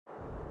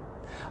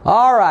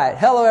All right.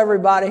 Hello,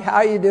 everybody. How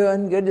are you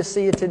doing? Good to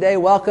see you today.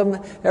 Welcome,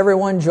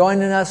 everyone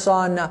joining us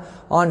on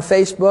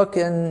Facebook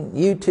and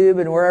YouTube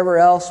and wherever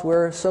else.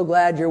 We're so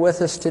glad you're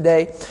with us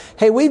today.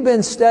 Hey, we've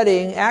been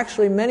studying,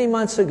 actually many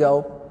months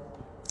ago,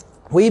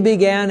 we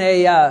began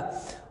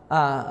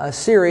a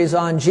series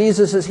on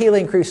Jesus'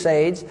 healing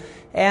crusades,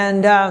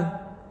 and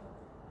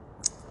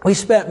we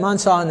spent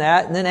months on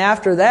that. And then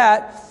after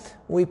that,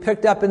 we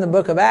picked up in the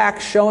book of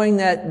Acts, showing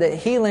that the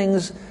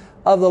healings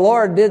of the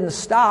Lord didn't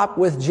stop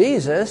with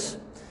Jesus.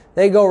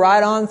 They go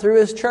right on through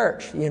His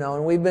church, and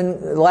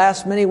the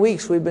last many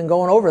weeks we've been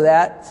going over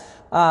that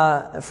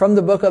from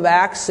the book of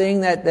Acts,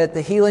 seeing that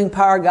the healing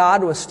power of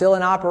God was still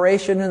in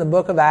operation in the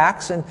book of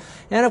Acts. And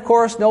of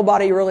course,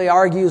 nobody really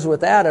argues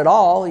with that at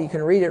all. You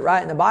can read it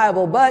right in the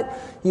Bible. But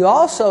you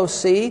also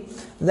see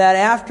that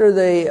after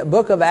the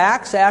book of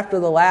Acts, after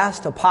the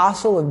last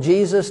apostle of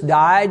Jesus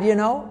died, when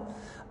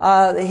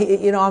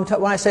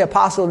I say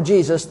apostle of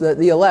Jesus,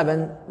 the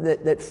 11,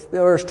 that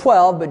there was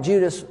 12, but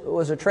Judas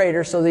was a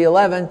traitor. So the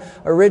 11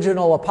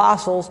 original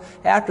apostles,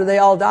 after they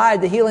all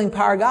died, the healing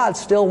power of God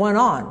still went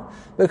on.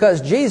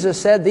 Because Jesus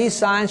said, "These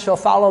signs shall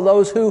follow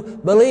those who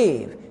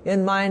believe.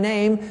 In my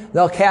name,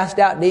 they'll cast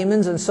out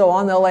demons," and so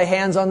on. They'll lay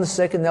hands on the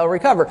sick and they'll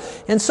recover.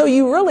 And so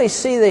you really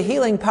see the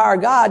healing power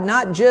of God,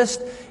 not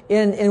just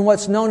in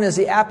what's known as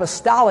the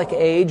apostolic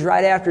age,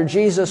 right after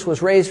Jesus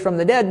was raised from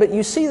the dead, but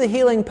you see the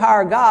healing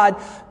power of God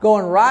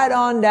going right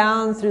on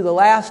down through the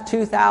last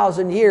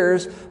 2,000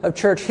 years of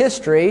church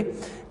history,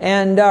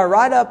 and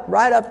right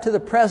up to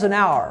the present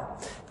hour.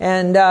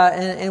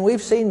 And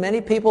we've seen many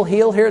people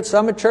healed here at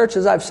Summit Church,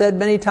 as I've said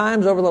many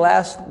times over the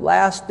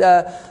last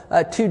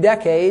 2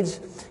 decades.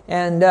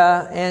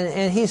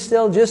 And He's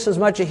still just as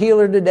much a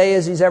healer today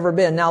as He's ever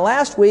been. Now,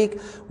 last week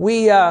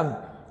we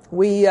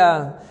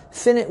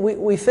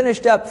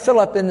finished up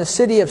Philip in the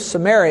city of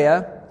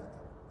Samaria,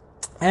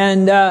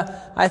 and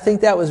I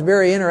think that was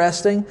very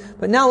interesting.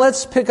 But now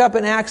let's pick up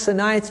in Acts the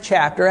 9th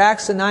chapter.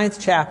 Acts the 9th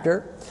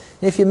chapter.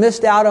 If you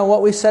missed out on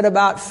what we said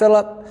about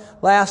Philip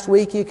last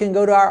week, you can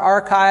go to our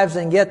archives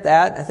and get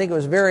that. I think it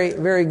was very,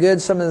 very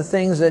good, some of the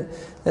things that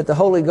the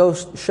Holy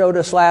Ghost showed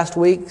us last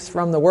week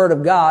from the Word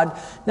of God.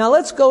 Now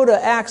let's go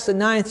to Acts the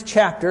 9th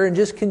chapter and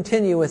just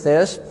continue with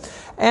this.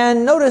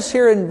 And notice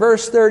here in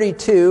verse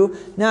 32,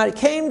 Now it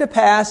came to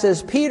pass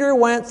as Peter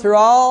went through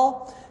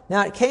all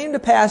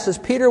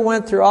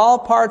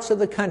parts of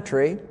the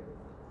country,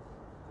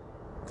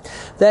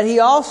 that he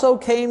also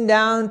came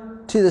down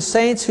to the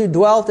saints who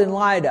dwelt in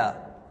Lydda.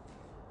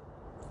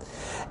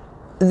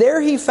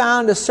 There he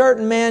found a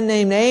certain man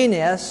named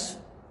Aeneas,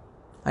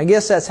 I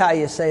guess that's how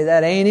you say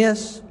that,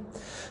 Aeneas,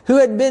 who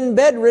had been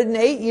bedridden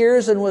 8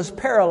 years and was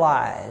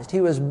paralyzed.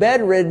 He was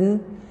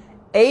bedridden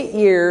 8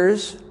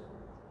 years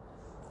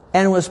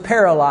and was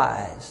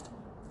paralyzed.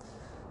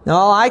 Now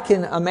all I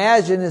can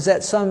imagine is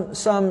that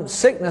some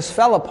sickness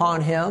fell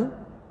upon him,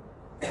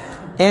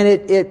 and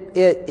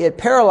it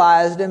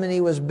paralyzed him, and he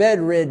was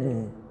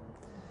bedridden.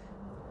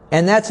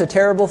 And that's a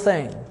terrible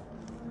thing.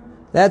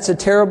 That's a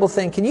terrible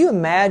thing. Can you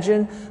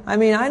imagine? I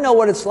mean, I know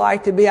what it's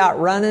like to be out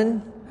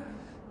running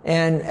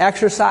and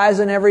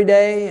exercising every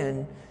day,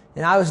 and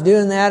I was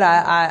doing that.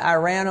 I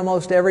ran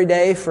almost every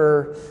day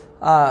for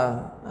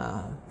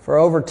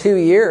over 2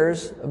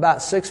 years,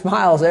 about 6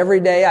 miles every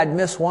day. I'd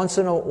miss once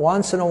in a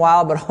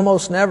while, but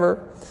almost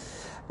never.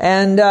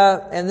 And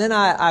then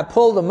I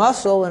pulled a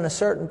muscle in a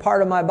certain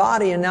part of my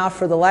body, and now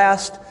for the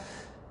last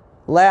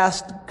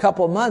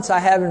couple of months I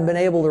haven't been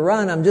able to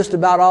run. I'm just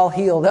about all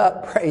healed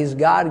up. Praise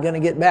God. Going to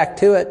get back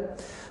to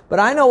it. But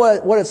I know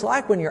what it's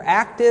like when you're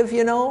active,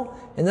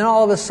 and then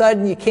all of a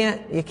sudden you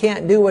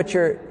can't do what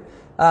you're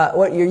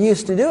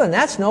used to doing.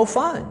 That's no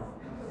fun.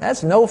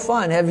 That's no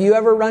fun. Have you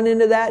ever run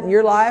into that in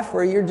your life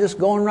where you're just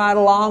going right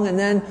along and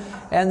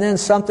then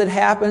something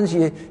happens,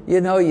 you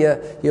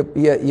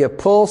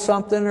pull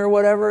something or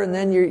whatever, and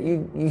then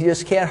you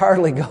just can't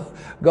hardly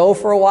go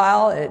for a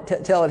while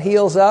till it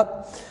heals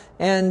up.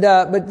 And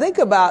but think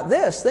about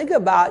this. Think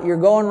about you're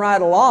going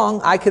right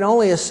along. I can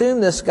only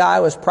assume this guy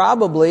was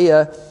probably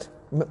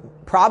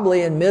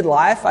in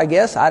midlife, I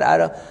guess. I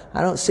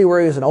don't see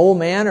where he was an old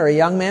man or a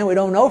young man. We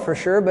don't know for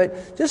sure.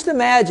 But just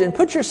imagine,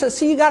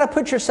 you got to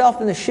put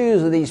yourself in the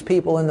shoes of these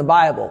people in the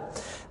Bible.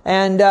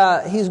 And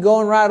he's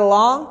going right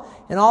along,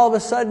 and all of a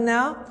sudden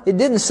now, it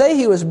didn't say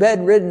he was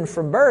bedridden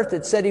from birth.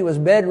 It said he was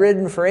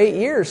bedridden for 8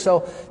 years.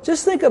 So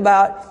just think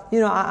about,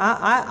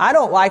 I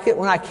don't like it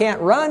when I can't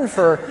run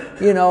for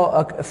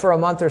a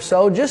month or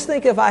so. Just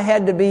think if I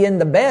had to be in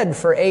the bed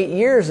for 8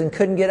 years and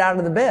couldn't get out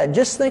of the bed.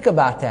 Just think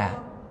about that.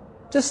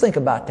 Just think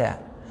about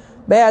that.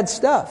 Bad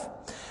stuff.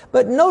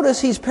 But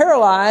notice he's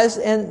paralyzed,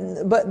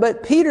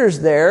 but Peter's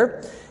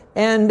there,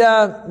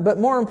 but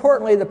more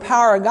importantly, the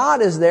power of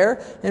God is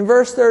there. In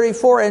verse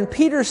 34, and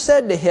Peter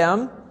said to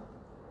him,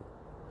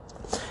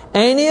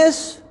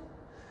 Aeneas,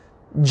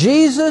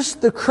 Jesus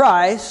the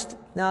Christ.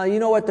 Now you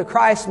know what the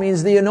Christ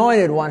means, the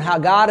anointed one, how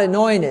God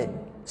anointed.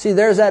 See,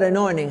 there's that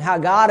anointing, how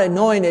God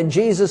anointed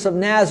Jesus of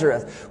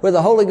Nazareth with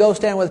the Holy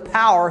Ghost and with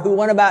power, who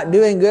went about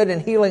doing good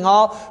and healing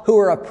all who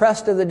were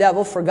oppressed of the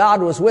devil, for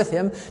God was with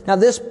him. Now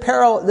this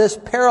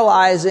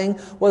paralyzing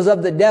was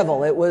of the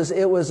devil. It was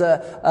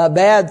a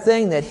bad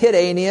thing that hit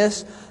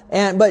Aeneas.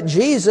 But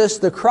Jesus,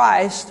 the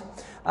Christ,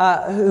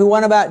 who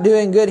went about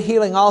doing good,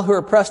 healing all who were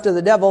oppressed of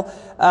the devil,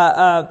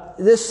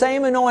 this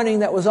same anointing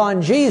that was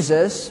on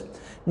Jesus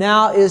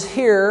now is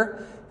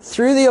here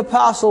through the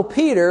Apostle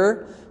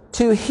Peter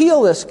to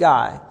heal this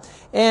guy.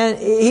 And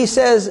he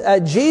says,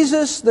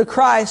 Jesus the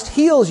Christ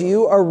heals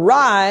you.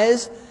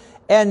 Arise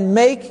and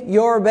make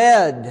your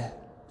bed.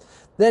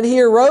 Then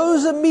he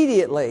arose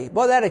immediately.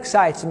 Boy, that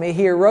excites me.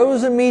 He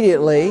arose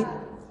immediately.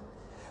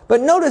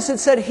 But notice it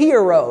said he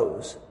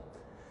arose.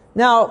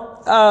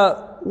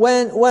 Now,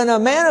 when a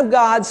man of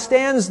God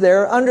stands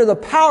there under the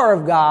power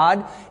of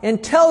God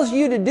and tells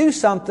you to do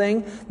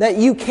something that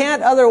you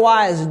can't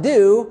otherwise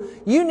do,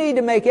 you need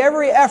to make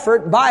every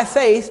effort by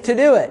faith to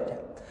do it.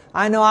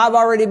 I know I've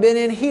already been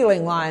in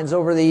healing lines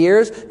over the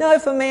years. Now,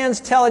 if a man's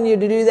telling you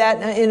to do that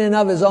in and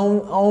of his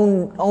own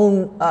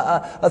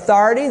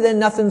authority, then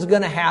nothing's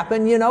going to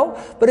happen, you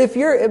know. But if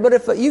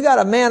you got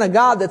a man of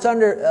God that's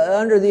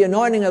under the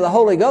anointing of the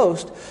Holy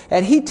Ghost,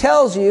 and he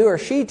tells you or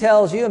she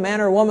tells you, a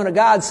man or a woman of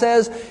God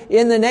says,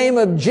 in the name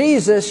of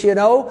Jesus, you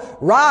know,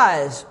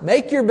 rise,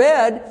 make your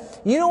bed.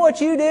 You know what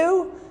you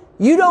do?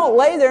 You don't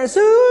lay there and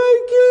say,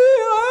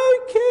 I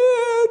can't.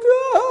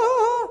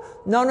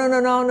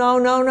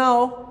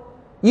 No.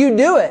 You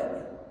do it.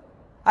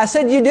 I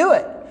said you do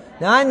it.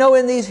 Now I know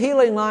in these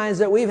healing lines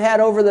that we've had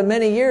over the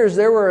many years,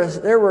 there were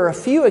a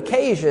few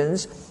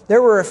occasions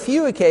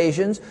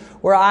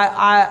where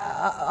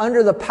I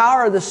under the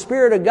power of the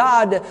Spirit of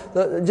God,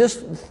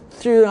 just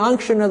through the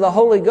unction of the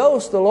Holy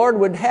Ghost, the Lord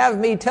would have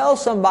me tell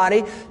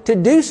somebody to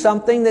do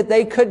something that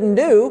they couldn't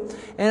do,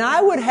 and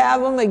I would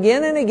have them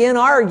again and again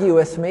argue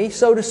with me,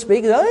 so to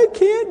speak. I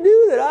can't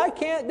do that. I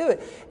can't do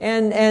it.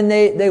 And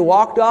they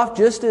walked off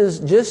just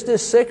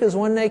as sick as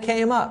when they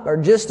came up, or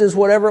just as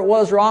whatever it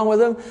was wrong with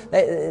them.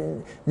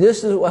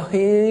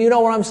 You know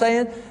what I'm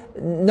saying?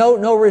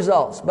 No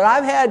results. But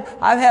I've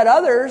had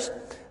others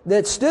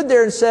that stood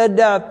there and said,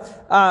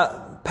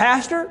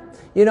 Pastor,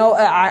 you know,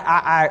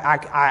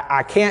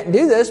 I can't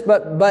do this,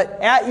 but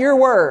at your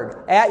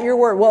word.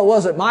 Well, it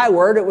wasn't my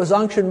word. It was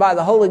unctioned by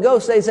the Holy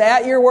Ghost. They say,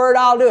 at your word,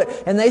 I'll do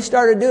it. And they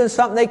started doing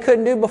something they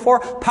couldn't do before.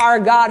 Power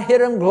of God hit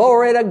them,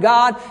 glory to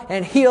God,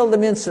 and healed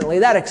them instantly.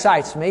 That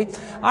excites me.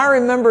 I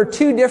remember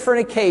 2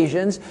 different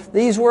occasions.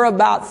 These were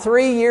about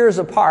 3 years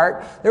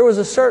apart. There was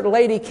a certain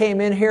lady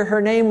came in here.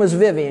 Her name was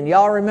Vivian.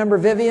 Y'all remember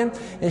Vivian?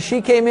 And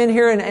she came in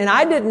here, and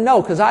I didn't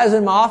know, because I was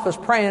in my office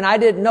praying. I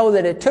didn't know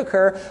that it took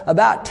her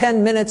about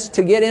 10 minutes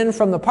to get in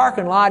from the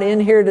parking lot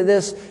in here to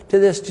this.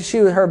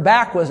 Her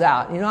back was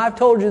out. You know, I've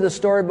told you the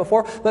story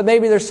before, but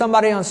maybe there's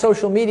somebody on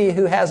social media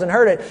who hasn't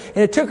heard it. And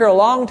it took her a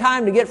long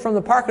time to get from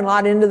the parking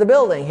lot into the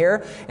building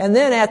here. And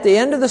then at the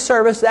end of the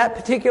service that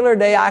particular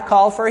day, I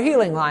called for a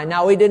healing line.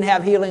 Now, we didn't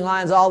have healing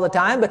lines all the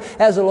time, but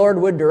as the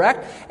Lord would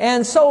direct.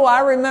 And so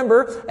I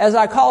remember as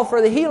I called for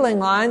the healing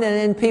line,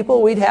 and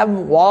people, we'd have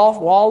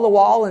wall to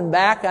wall and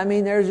back. I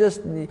mean,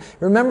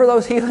 remember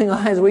those healing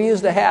lines we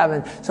used to have?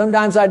 And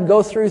sometimes I'd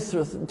go through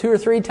 2 or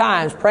 3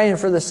 times praying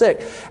for the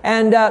sick.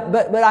 And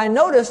but I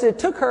noticed it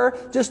took her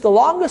just the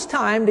longest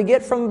time to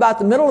get from about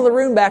the middle of the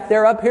room back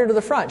there up here to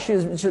the front.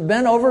 She'd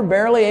been over,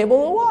 barely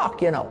able to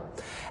walk, you know.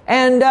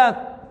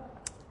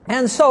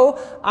 And so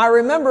I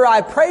remember I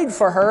prayed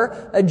for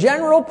her, a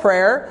general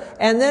prayer,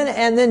 and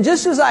then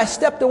just as I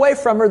stepped away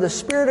from her, the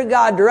Spirit of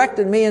God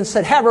directed me and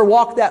said, have her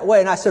walk that way.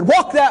 And I said,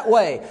 walk that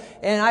way.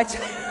 And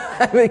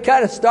it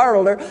kind of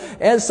startled her.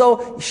 And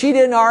so she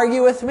didn't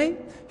argue with me.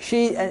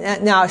 She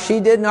didn't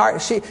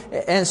argue.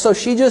 And so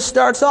she just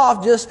starts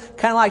off just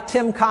kind of like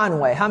Tim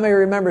Conway. How many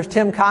remembers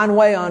Tim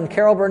Conway on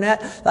Carol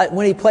Burnett? Like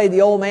when he played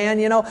the old man,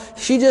 you know?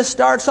 She just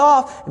starts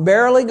off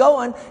barely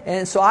going.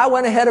 And so I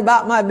went ahead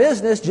about my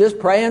business, just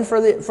praying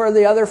for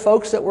the other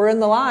folks that were in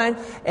the line.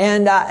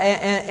 And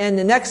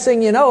the next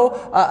thing you know,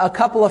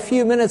 a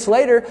few minutes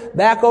later,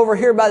 back over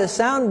here by the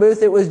sound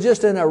booth, it was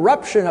just an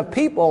eruption of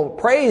people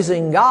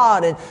praising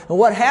God. And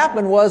what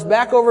happened was,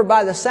 back over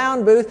by the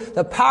sound booth,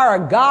 the power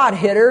of God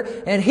hit her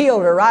and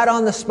healed her right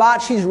on the spot.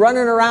 She's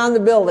running around the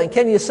building.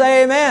 Can you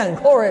say amen?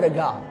 Glory to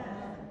God.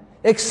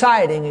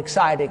 Exciting.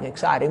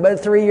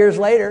 But 3 years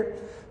later,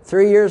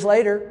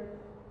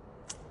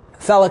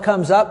 a fella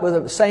comes up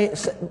with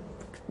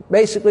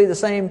basically the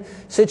same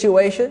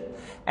situation.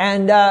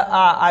 And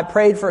I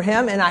prayed for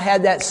him, and I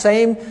had that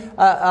same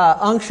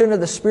unction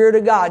of the Spirit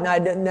of God.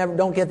 And I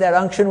don't get that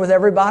unction with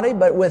everybody,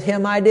 but with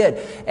him I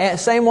did. And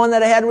same one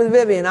that I had with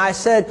Vivian. I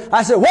said,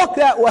 walk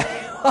that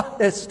way.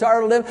 It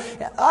startled him.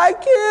 I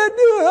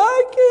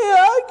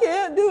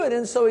can't do it.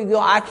 And so he go,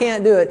 I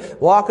can't do it.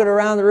 Walking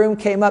around the room,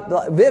 came up.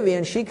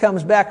 Vivian, she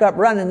comes back up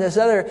running. This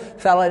other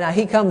fella, now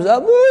he comes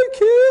up, I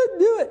can't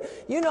do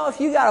it. You know, if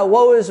you got a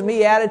woe is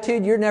me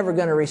attitude, you're never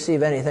going to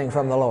receive anything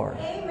from the Lord.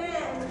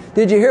 Amen.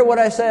 Did you hear what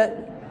I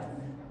said?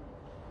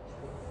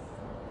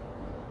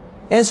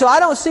 And so I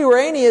don't see where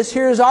Aeneas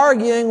here is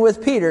arguing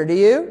with Peter, do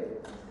you?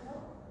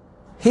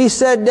 He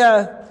said,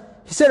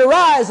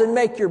 arise and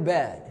make your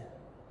bed.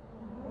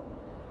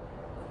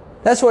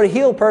 That's what a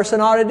healed person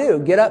ought to do.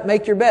 Get up,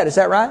 make your bed. Is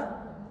that right?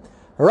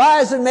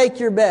 Arise and make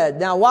your bed.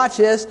 Now watch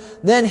this.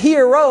 Then he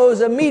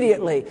arose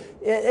immediately.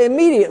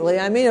 Immediately.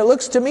 I mean, it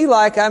looks to me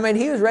like,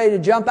 he was ready to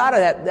jump out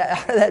of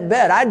that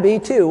bed. I'd be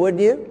too,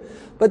 wouldn't you?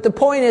 But the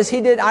point is,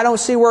 I don't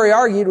see where he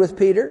argued with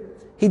Peter.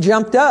 He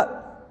jumped up.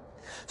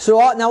 So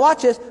now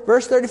watch this.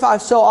 Verse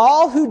 35. So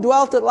all who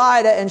dwelt at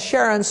Lydda and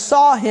Sharon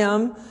saw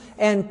him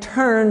and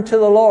turned to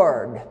the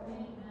Lord.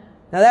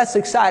 Now that's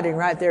exciting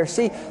right there.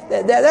 See,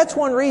 that's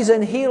one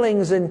reason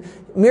healings and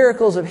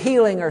miracles of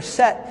healing are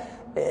set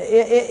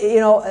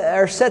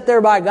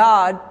there by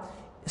God.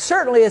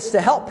 Certainly it's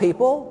to help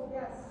people,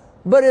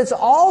 but it's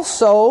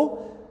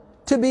also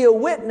to be a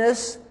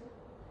witness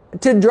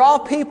to draw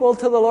people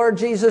to the Lord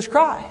Jesus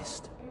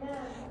Christ.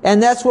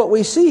 And that's what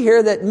we see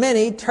here, that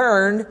many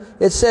turned.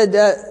 It said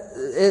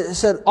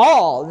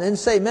all, and then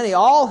say many,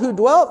 all who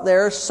dwelt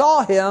there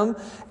saw him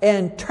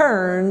and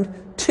turned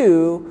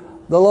to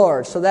the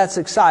Lord. So that's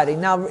exciting.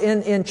 Now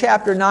in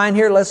chapter 9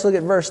 here, let's look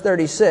at verse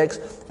 36.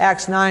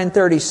 Acts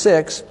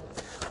 9:36.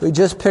 We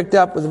just picked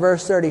up with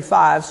verse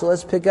 35, so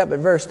let's pick up at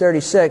verse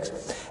 36.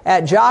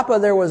 At Joppa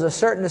there was a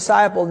certain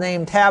disciple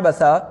named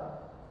Tabitha.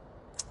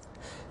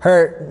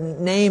 Her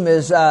name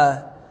is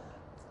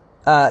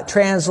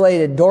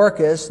translated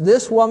Dorcas.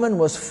 This woman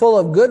was full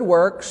of good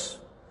works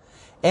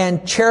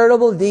and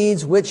charitable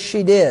deeds which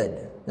she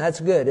did. That's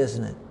good,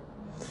 isn't it?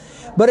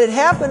 But it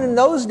happened in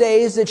those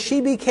days that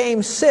she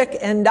became sick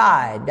and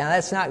died. Now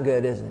that's not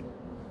good, is it?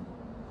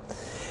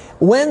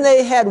 When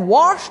they had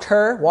washed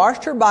her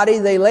body,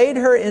 they laid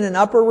her in an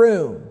upper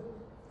room.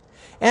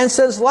 And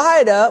since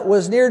Lydda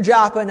was near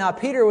Joppa, now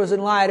Peter was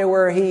in Lydda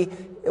where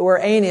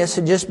Aeneas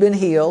had just been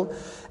healed.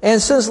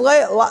 And since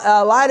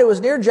Lydda was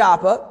near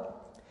Joppa,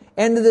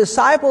 and the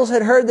disciples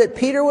had heard that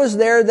Peter was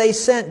there, they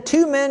sent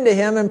 2 men to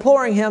him,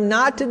 imploring him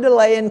not to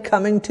delay in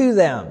coming to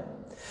them.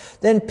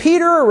 Then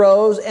Peter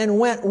arose and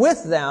went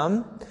with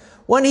them.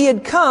 When he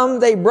had come,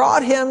 they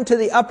brought him to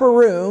the upper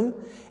room,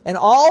 and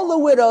all the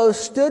widows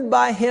stood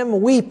by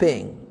him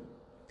weeping,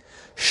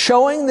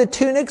 showing the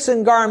tunics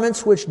and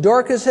garments which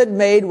Dorcas had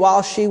made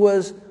while she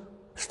was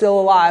still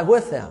alive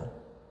with them.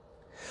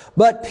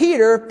 But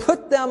Peter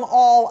put them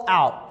all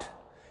out.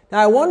 Now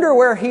I wonder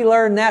where he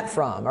learned that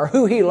from, or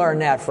who he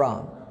learned that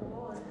from.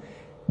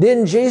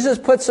 Didn't Jesus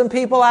put some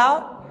people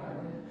out?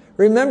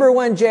 Remember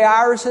when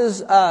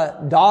Jairus'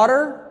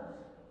 daughter,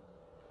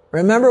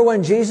 remember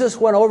when Jesus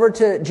went over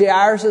to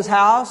Jairus'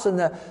 house and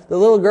the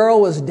little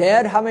girl was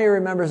dead? How many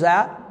remembers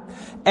that?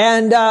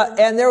 And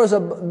there was a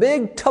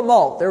big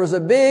tumult. There was a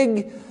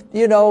big,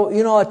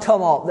 a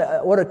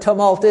tumult. What a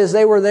tumult is.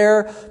 They were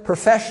there,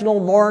 professional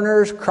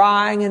mourners,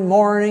 crying and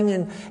mourning,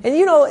 and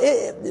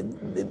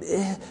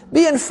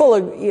being full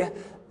of,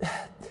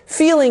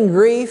 feeling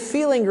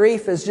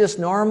grief is just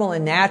normal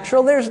and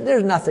natural.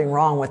 There's nothing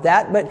wrong with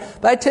that. But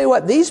I tell you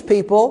what, these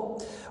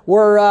people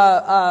were,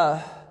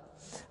 I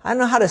don't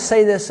know how to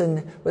say this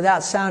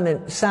without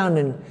sounding,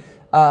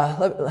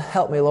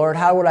 help me, Lord.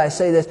 How would I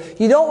say this?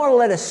 You don't want to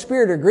let a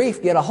spirit of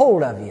grief get a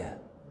hold of you.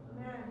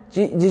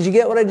 Did you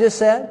get what I just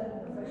said?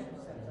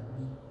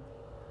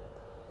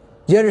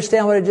 Do you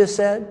understand what I just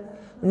said?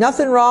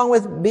 Nothing wrong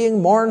with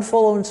being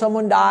mournful when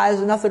someone dies.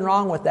 Nothing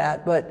wrong with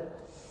that. But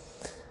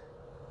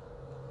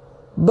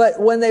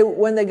when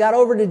they got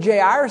over to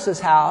Jairus'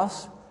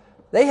 house,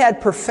 they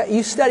had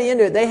you study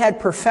into it. They had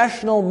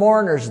professional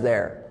mourners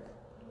there.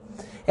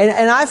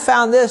 And I've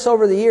found this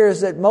over the years,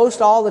 that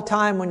most all the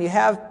time when you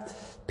have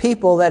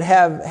people that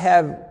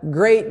have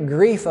great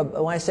grief,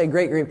 when I say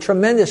great grief,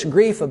 tremendous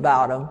grief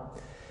about them,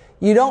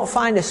 you don't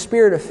find a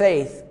spirit of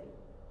faith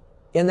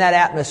in that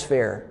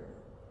atmosphere.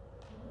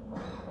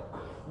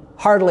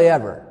 Hardly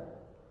ever.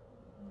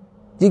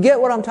 Do you get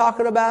what I'm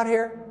talking about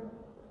here?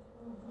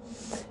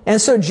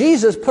 And so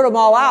Jesus put them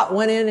all out,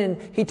 went in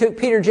and he took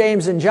Peter,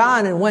 James, and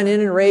John and went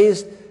in and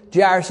raised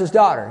Jairus'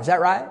 daughter. Is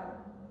that right?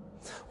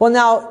 Well,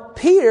 now,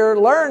 Peter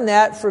learned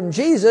that from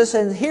Jesus,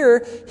 and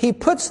here he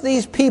puts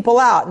these people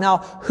out. Now,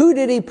 who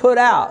did he put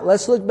out?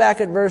 Let's look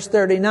back at verse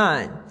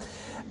 39.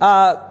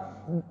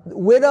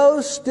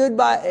 Widows stood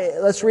by,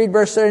 let's read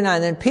verse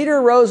 39. Then Peter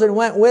arose and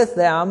went with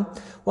them.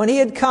 When he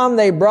had come,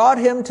 they brought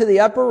him to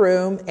the upper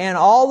room, and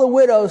all the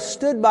widows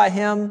stood by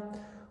him,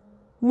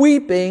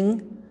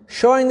 weeping,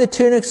 showing the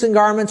tunics and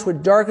garments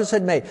which Dorcas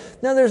had made.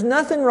 Now, there's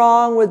nothing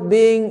wrong with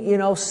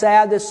being,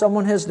 sad that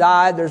someone has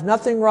died. There's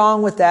nothing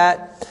wrong with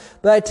that.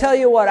 But I tell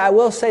you what, I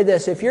will say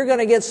this. If you're going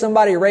to get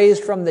somebody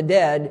raised from the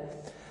dead,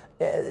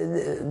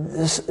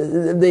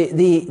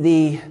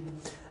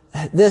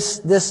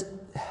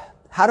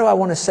 how do I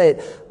want to say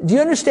it? Do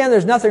you understand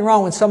there's nothing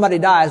wrong when somebody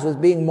dies with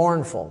being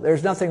mournful?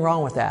 There's nothing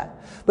wrong with that.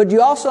 But do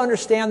you also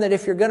understand that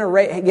if you're going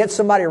to get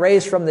somebody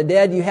raised from the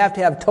dead, you have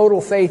to have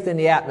total faith in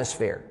the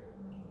atmosphere?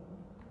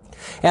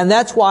 And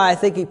that's why I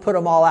think he put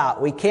them all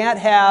out. We can't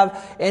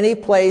have any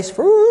place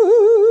for,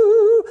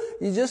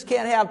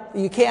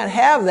 you can't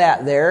have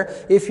that there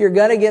if you're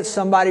going to get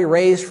somebody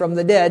raised from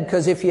the dead,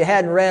 because if you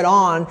hadn't read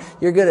on,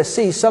 you're going to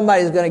see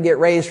somebody's going to get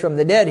raised from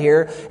the dead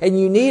here, and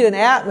you need an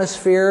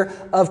atmosphere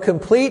of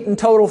complete and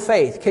total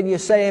faith. Can you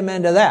say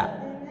amen to that?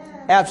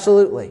 Amen.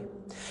 Absolutely.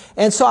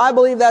 And so I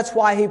believe that's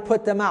why he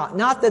put them out.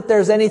 Not that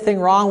there's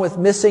anything wrong with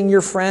missing your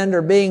friend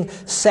or being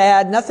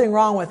sad. Nothing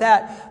wrong with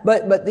that.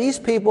 But these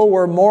people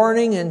were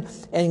mourning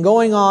and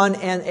going on,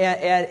 and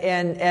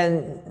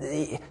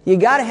you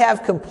got to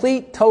have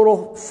complete,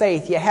 total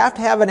faith. You have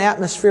to have an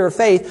atmosphere of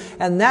faith,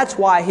 and that's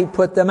why he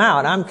put them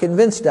out. I'm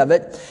convinced of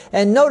it.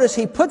 And notice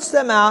he puts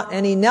them out,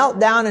 and he knelt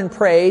down and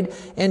prayed,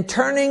 and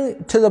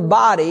turning to the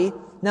body.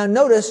 Now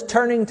notice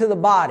turning to the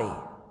body.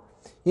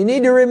 You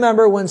need to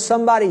remember, when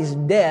somebody's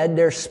dead,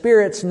 their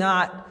spirit's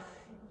not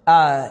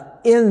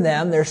in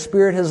them. Their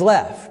spirit has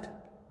left.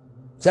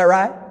 Is that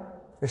right?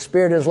 Their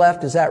spirit has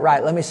left. Is that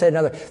right? Let me say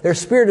another. Their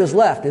spirit has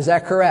left. Is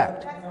that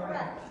correct? That's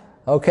correct.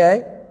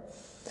 Okay.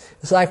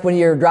 It's like when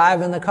you're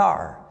driving the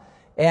car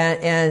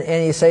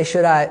and you say,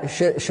 should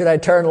I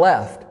turn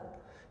left?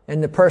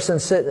 And the person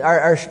said,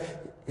 or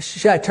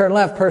should I turn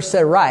left? Person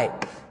said right.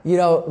 You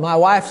know, my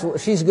wife,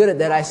 she's good at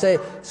that. I say,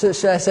 so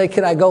should I say,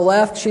 can I go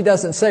left? She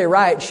doesn't say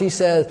right. She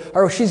says,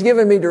 or she's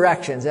giving me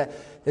directions.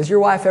 Has your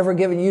wife ever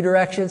given you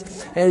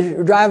directions? And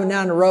you're driving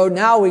down the road.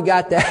 Now we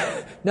got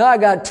that. Now I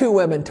got two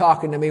women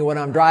talking to me when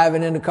I'm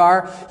driving in the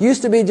car.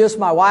 Used to be just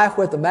my wife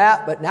with the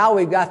map, but now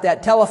we've got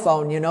that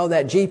telephone, you know,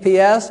 that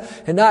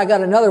GPS. And now I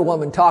got another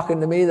woman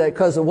talking to me, that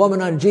because the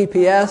woman on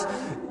GPS,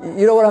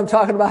 you know what I'm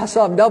talking about?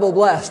 So I'm double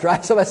blessed,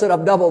 right? Somebody said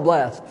I'm double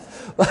blessed.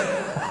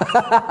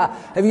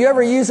 Have you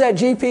ever used that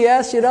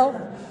GPS, you know?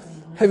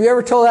 Have you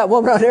ever told that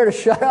woman out there to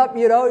shut up,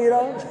 you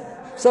know?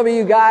 Some of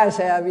you guys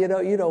have, you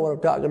know what I'm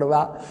talking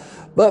about.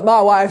 But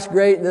my wife's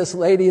great, and this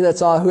lady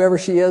that's on, whoever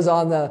she is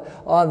on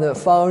the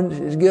phone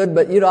is good.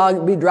 But, you know,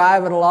 I'll be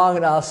driving along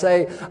and I'll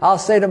say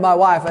to my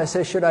wife, I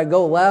say, should I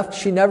go left?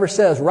 She never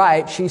says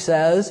right. She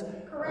says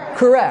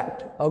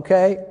correct.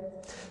 Okay?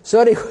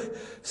 So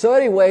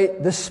anyway,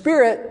 the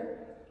spirit,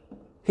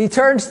 he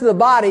turns to the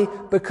body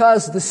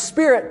because the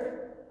spirit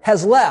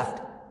has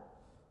left.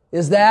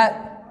 Is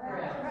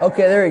that?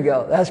 Okay, there you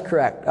go. That's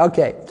correct.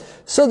 Okay.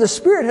 So the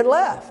spirit had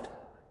left.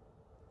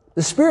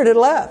 The spirit had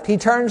left. He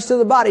turns to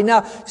the body.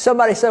 Now,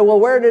 somebody said,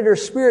 well, where did her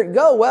spirit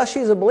go? Well,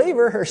 she's a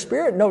believer. Her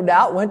spirit, no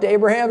doubt, went to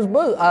Abraham's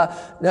bosom.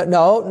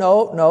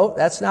 No,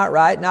 that's not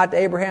right. Not to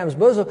Abraham's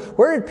bosom.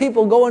 Where did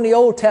people go in the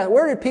Old Testament?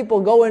 Where did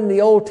people go in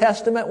the Old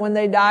Testament when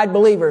they died?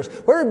 Believers.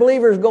 Where did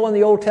believers go in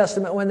the Old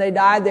Testament when they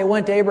died? They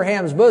went to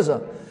Abraham's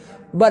bosom.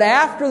 But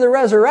after the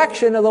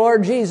resurrection of the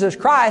Lord Jesus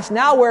Christ,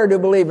 now where do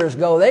believers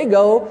go? They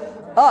go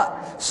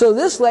up. So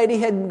this lady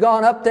had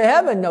gone up to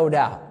heaven, no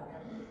doubt.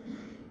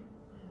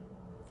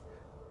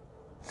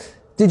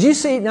 Did you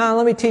see? Now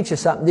let me teach you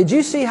something. Did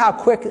you see how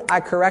quick I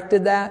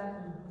corrected that?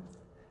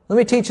 Let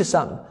me teach you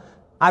something.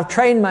 I've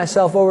trained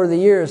myself over the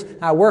years.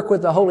 I work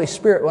with the Holy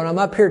Spirit. When I'm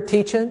up here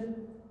teaching,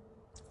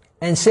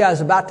 and see I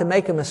was about to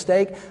make a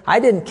mistake, I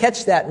didn't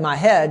catch that in my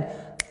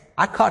head.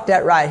 I caught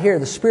that right here.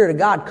 The Spirit of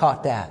God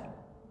caught that.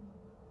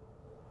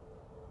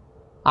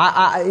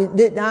 Now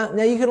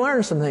you can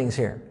learn some things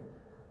here.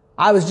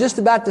 I was just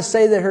about to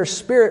say that her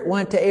spirit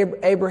went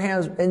to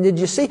Abraham's, and did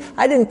you see?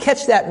 I didn't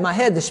catch that in my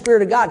head. The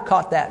Spirit of God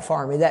caught that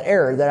for me, that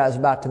error that I was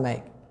about to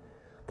make.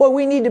 Boy,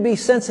 we need to be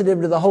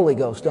sensitive to the Holy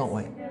Ghost, don't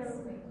we?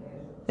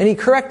 And He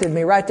corrected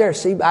me right there.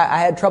 See, I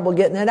had trouble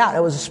getting it out.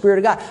 It was the Spirit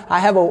of God. I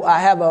have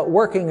a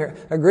working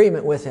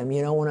agreement with Him,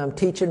 you know, when I'm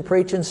teaching,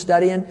 preaching,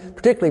 studying,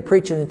 particularly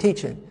preaching and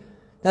teaching.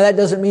 Now that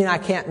doesn't mean I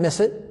can't miss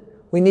it.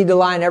 We need to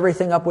line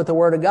everything up with the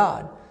Word of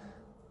God.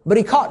 But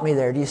He caught me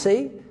there, do you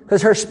see?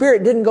 Because her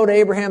spirit didn't go to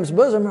Abraham's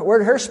bosom. Where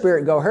did her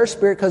spirit go? Her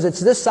spirit, because it's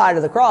this side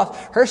of the cross,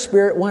 her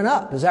spirit went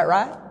up. Is that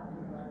right?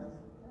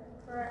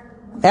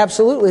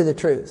 Absolutely the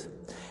truth.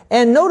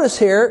 And notice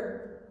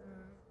here,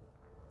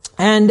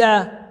 and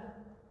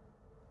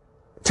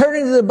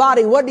turning to the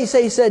body, what did He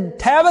say? He said,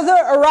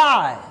 Tabitha,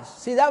 arise.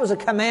 See, that was a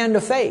command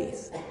of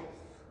faith.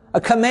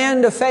 A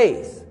command of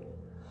faith.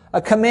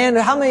 A command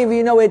of, how many of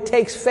you know it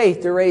takes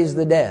faith to raise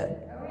the dead?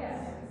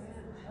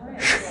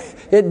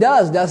 It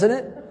does, doesn't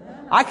it?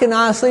 I can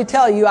honestly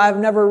tell you I've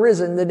never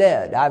risen the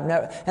dead.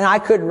 And I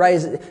couldn't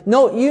raise it.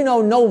 No, you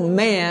know, no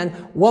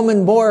man,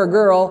 woman, boy, or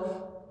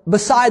girl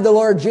beside the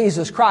Lord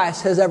Jesus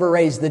Christ has ever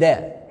raised the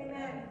dead.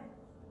 Amen.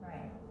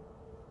 Right.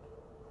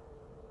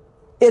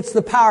 It's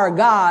the power of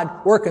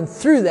God working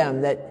through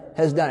them that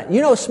has done it.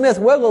 You know, Smith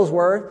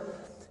Wigglesworth,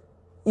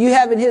 you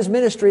have in his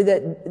ministry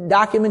that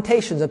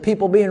documentations of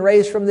people being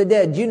raised from the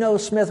dead. You know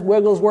Smith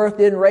Wigglesworth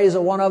didn't raise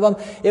a one of them.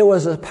 It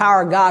was the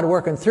power of God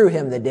working through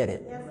him that did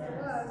it. Yes, it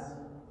was.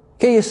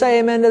 Can you say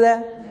amen to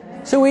that?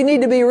 Amen. So we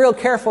need to be real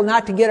careful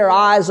not to get our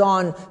eyes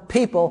on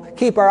people.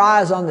 Keep our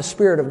eyes on the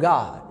Spirit of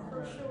God.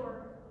 For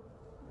sure.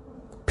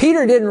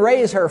 Peter didn't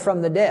raise her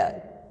from the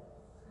dead.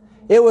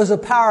 It was the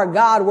power of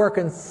God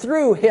working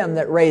through him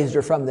that raised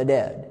her from the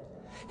dead.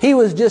 He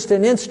was just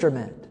an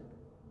instrument.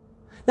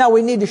 Now,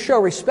 we need to show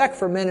respect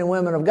for men and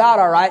women of God,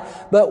 all right,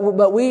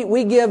 but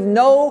we give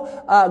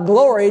no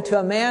glory to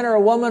a man or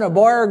a woman, a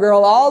boy or a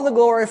girl. All the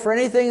glory for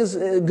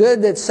anything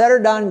good that's said or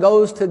done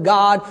goes to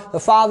God, the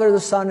Father, the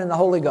Son, and the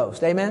Holy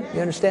Ghost. Amen?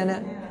 You understand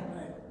that?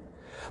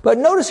 But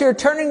notice here,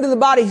 turning to the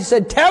body, he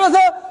said,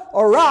 Tabitha,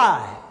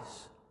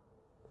 arise.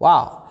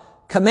 Wow.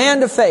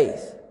 Command of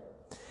faith.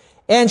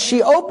 And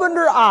she opened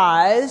her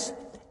eyes,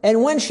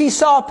 and when she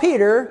saw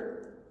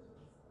Peter,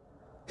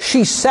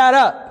 she sat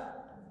up.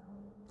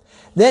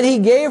 Then he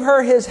gave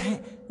her his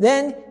hand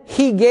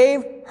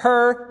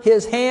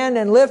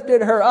and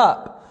lifted her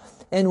up.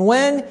 And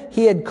when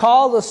he had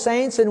called the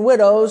saints and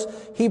widows,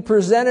 he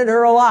presented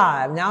her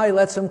alive. Now he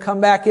lets them come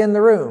back in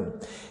the room.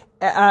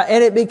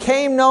 And it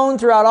became known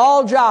throughout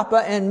all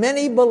Joppa, and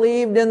many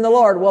believed in the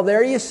Lord. Well,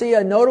 there you see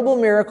a notable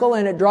miracle,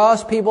 and it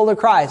draws people to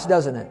Christ,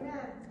 doesn't it?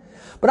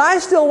 But I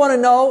still want to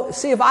know,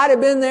 see, if I'd have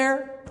been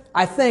there,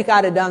 I think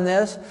I'd have done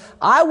this.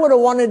 I would have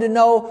wanted to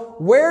know,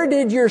 where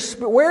did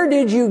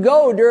you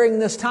go during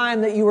this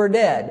time that you were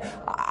dead?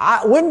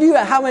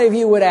 How many of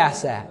you would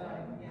ask that?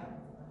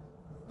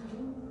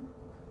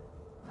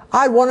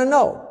 I'd want to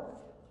know.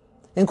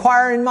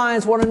 Inquiring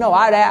minds want to know.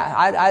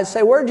 I'd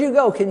say, where'd you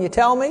go? Can you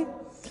tell me?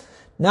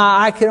 Now,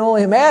 I can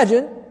only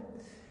imagine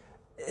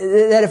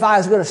that if I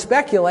was going to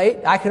speculate,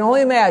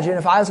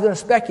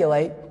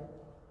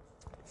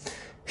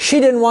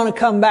 she didn't want to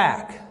come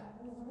back.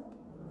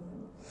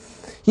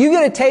 You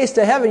get a taste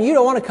of heaven, you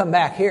don't want to come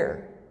back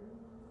here.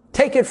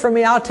 Take it from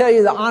me, I'll tell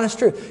you the honest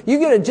truth. You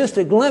get just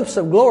a glimpse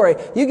of glory,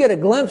 you get a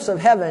glimpse of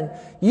heaven,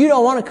 you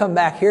don't want to come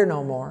back here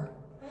no more.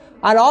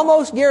 I'd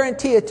almost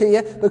guarantee it to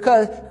you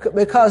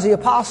because the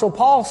Apostle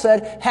Paul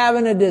said,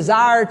 having a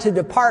desire to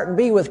depart and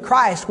be with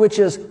Christ, which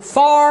is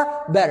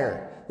far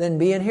better than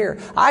being here.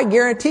 I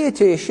guarantee it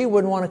to you, she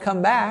wouldn't want to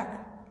come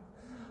back.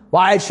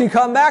 Why had she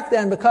come back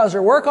then? Because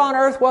her work on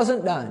earth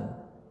wasn't done.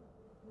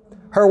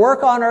 Her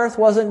work on earth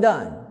wasn't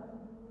done.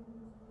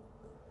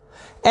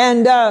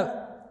 And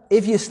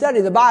if you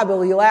study the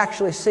Bible, you'll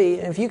actually see,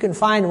 and if you can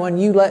find one,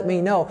 you let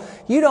me know.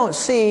 You don't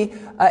see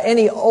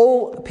any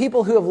old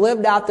people who have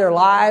lived out their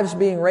lives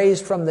being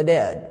raised from the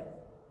dead.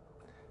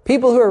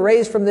 People who are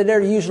raised from the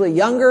dead are usually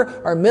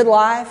younger or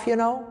midlife,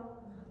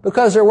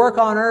 because their work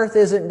on earth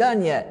isn't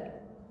done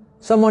yet.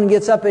 Someone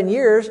gets up in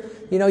years,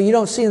 you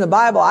don't see in the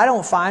Bible, I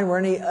don't find where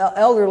any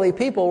elderly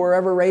people were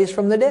ever raised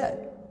from the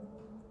dead.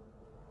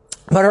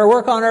 But her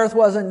work on earth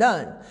wasn't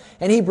done.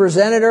 And he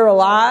presented her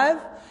alive.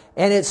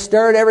 And it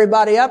stirred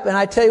everybody up. And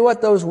I tell you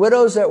what, those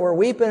widows that were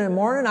weeping and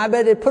mourning, I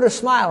bet it put a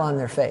smile on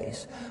their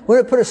face.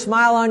 Would it put a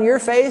smile on your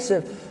face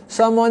if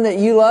someone that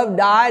you loved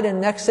died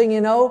and next thing you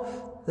know,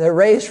 they're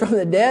raised from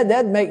the dead?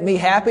 That'd make me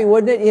happy,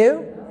 wouldn't it,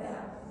 you?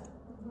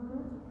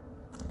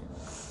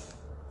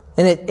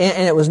 And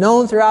it was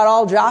known throughout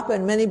all Joppa,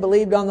 and many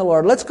believed on the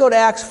Lord. Let's go to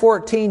Acts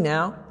 14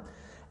 now.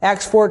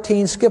 Acts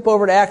 14, skip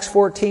over to Acts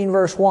 14,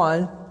 verse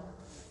 1.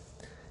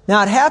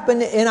 Now it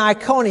happened in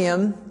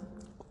Iconium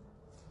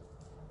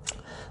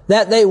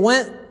that they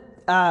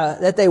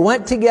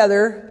went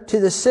together to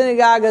the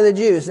synagogue of the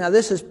Jews. Now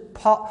this is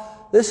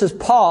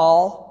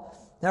Paul.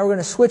 Now we're going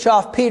to switch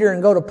off Peter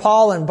and go to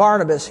Paul and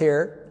Barnabas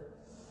here.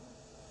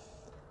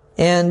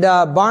 And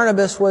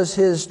Barnabas was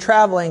his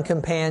traveling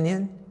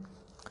companion.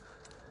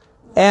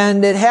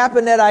 And it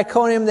happened at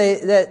Iconium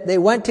that they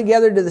went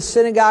together to the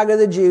synagogue of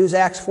the Jews,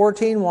 Acts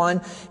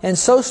 14:1, and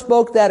so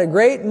spoke that a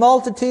great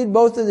multitude,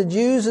 both of the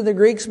Jews and the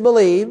Greeks,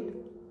 believed.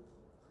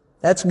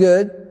 That's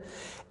good.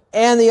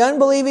 And the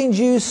unbelieving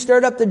Jews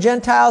stirred up the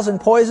Gentiles and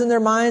poisoned their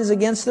minds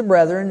against the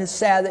brethren. It's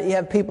sad that you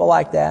have people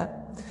like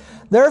that.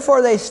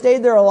 Therefore they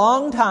stayed there a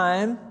long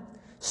time,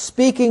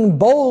 speaking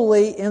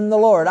boldly in the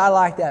Lord. I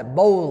like that,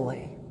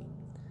 boldly.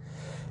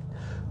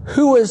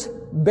 Who was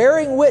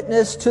bearing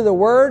witness to the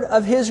word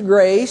of His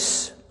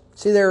grace.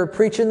 See, they were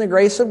preaching the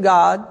grace of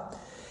God.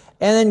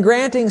 And then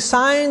granting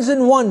signs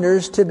and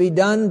wonders to be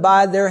done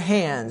by their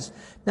hands.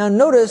 Now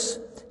notice,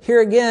 here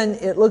again,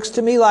 it looks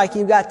to me like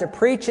you've got the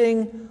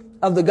preaching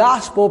of the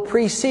gospel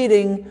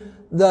preceding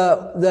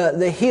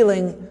the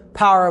healing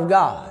power of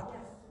God.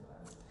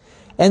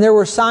 And there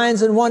were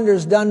signs and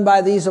wonders done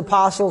by these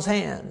apostles'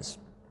 hands.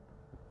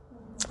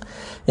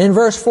 In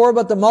verse 4,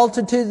 but the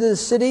multitude of the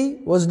city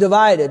was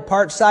divided.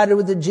 Part sided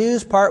with the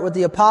Jews, part with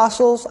the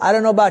apostles. I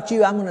don't know about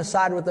you, I'm going to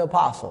side with the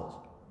apostles.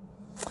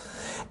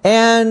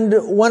 And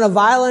when a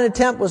violent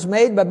attempt was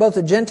made by both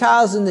the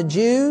Gentiles and the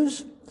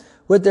Jews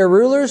with their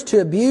rulers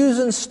to abuse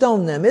and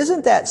stone them.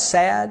 Isn't that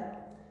sad?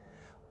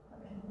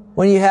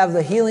 When you have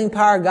the healing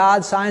power of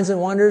God, signs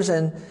and wonders.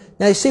 And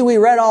now you see, we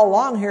read all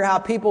along here how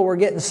people were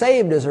getting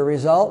saved as a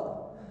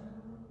result.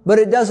 But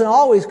it doesn't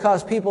always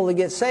cause people to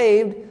get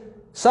saved.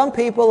 Some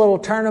people, it'll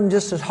turn them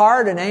just as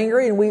hard and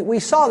angry. And we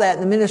saw that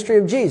in the ministry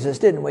of Jesus,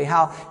 didn't we?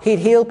 How He'd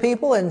heal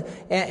people and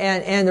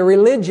the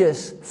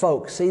religious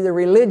folks. See, the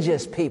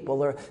religious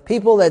people, or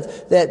people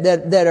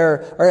that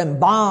are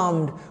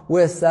embalmed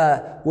with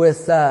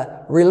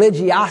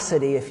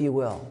religiosity, if you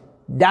will.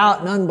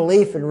 Doubt and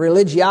unbelief and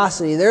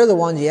religiosity, they're the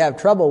ones you have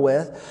trouble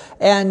with.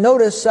 And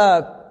notice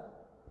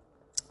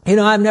You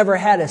know, I've never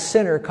had a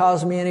sinner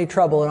cause me any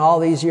trouble in all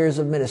these years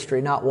of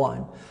ministry, not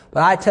one.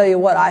 But I tell you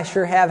what, I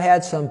sure have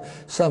had some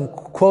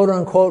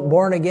quote-unquote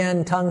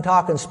born-again,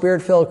 tongue-talking,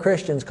 spirit-filled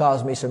Christians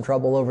cause me some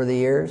trouble over the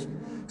years.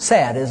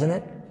 Sad, isn't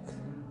it?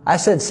 I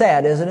said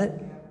sad, isn't it?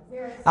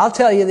 I'll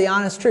tell you the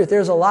honest truth.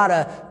 There's a lot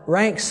of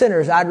rank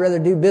sinners I'd rather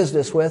do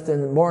business with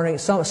than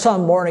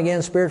some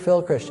born-again,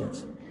 spirit-filled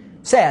Christians.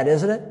 Sad,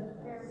 isn't it?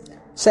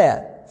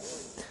 Sad.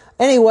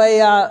 Anyway,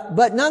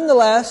 but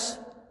nonetheless,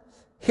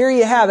 here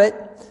you have it.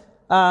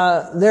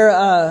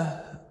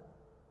 They're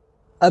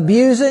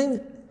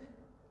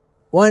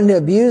wanting to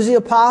abuse the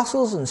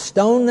apostles and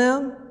stone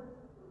them.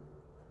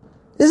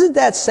 Isn't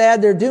that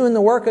sad? They're doing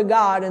the work of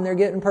God and they're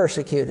getting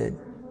persecuted.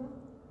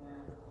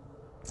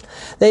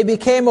 They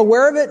became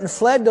aware of it and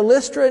fled to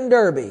Lystra and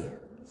Derbe.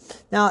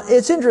 Now,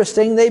 it's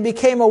interesting. They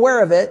became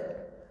aware of it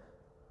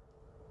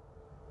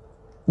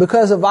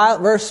because of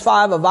verse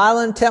 5, a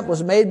violent attempt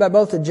was made by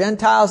both the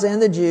Gentiles and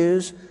the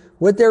Jews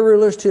with their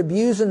rulers to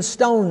abuse and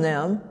stone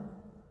them.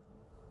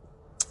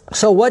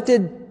 So what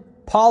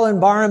did Paul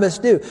and Barnabas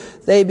do?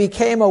 They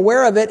became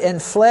aware of it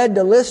and fled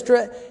to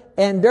Lystra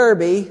and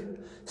Derbe,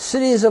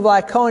 cities of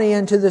Lycaonia,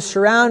 and to the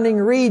surrounding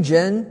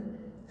region.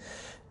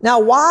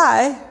 Now,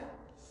 why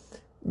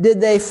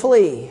did they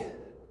flee?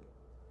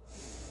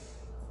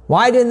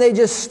 Why didn't they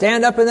just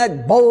stand up in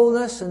that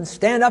boldness and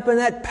stand up in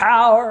that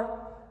power?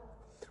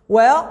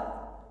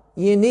 Well,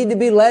 you need to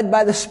be led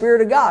by the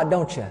Spirit of God,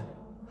 don't you?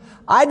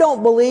 I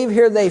don't believe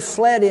here they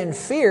fled in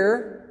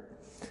fear.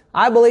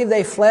 I believe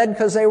they fled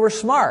because they were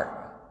smart.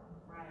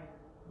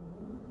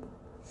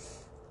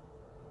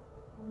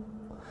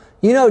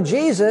 You know,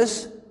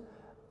 Jesus,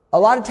 a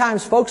lot of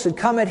times folks would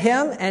come at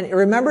him, and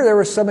remember there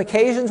were some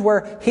occasions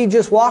where he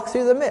just walked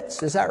through the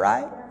midst. Is that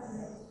right?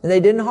 And they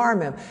didn't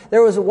harm him.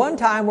 There was one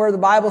time where the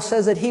Bible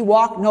says that he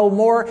walked no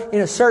more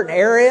in a certain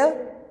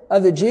area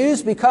of the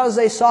Jews because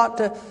they sought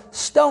to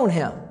stone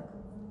him.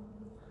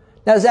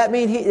 Now, does that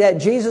mean that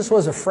Jesus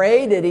was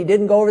afraid, that he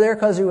didn't go over there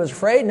because he was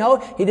afraid? No,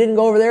 he didn't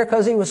go over there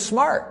because he was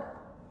smart.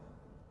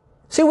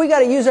 See, we got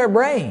to use our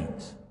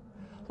brains.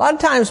 A lot of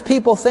times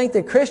people think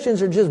that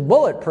Christians are just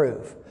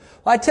bulletproof.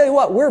 Well, I tell you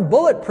what, we're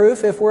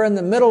bulletproof if we're in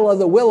the middle of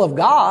the will of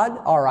God,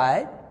 all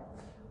right?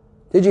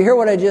 Did you hear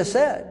what I just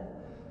said?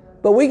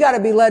 But we got to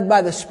be led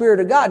by the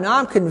Spirit of God. Now,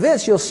 I'm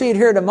convinced you'll see it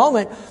here in a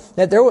moment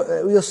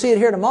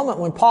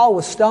when Paul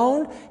was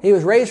stoned, he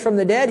was raised from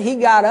the dead, he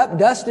got up,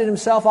 dusted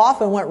himself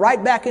off, and went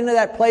right back into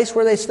that place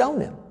where they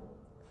stoned him.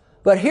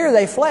 But here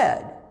they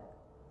fled.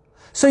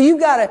 So you've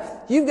got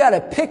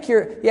to pick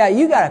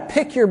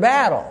your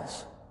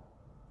battles.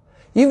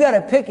 You've got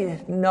to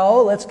pick,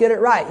 no, let's get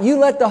it right. You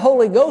let the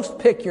Holy Ghost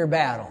pick your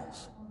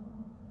battles.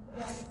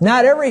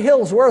 Not every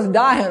hill's worth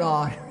dying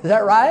on. Is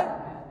that right?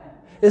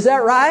 Is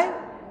that right?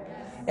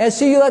 And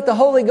so you let the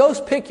Holy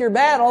Ghost pick your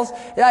battles.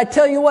 And I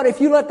tell you what, if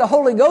you let the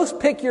Holy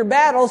Ghost pick your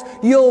battles,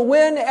 you'll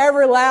win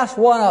every last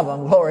one of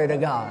them. Glory to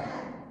God.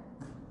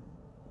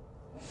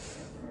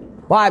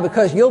 Why?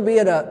 Because you'll be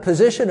in a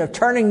position of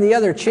turning the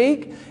other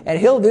cheek, and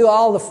He'll do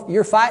all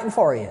your fighting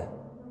for you.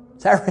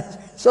 Is that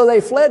right? So they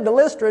fled to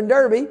Lystra and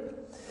Derbe,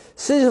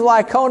 cities of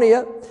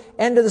Lycaonia,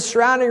 and to the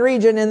surrounding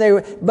region.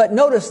 But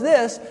notice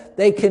this,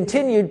 they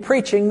continued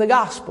preaching the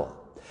gospel.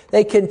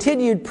 They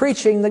continued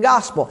preaching the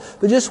gospel.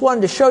 But just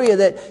wanted to show you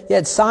that you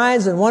had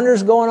signs and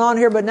wonders going on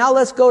here. But now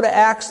let's go to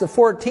Acts, the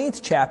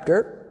 14th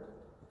chapter.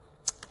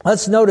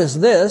 Let's notice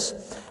this.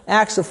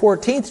 Acts, the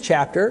 14th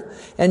chapter.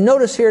 And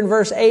notice here in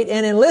verse 8,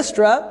 and in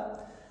Lystra,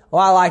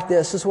 I like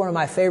this. This is one of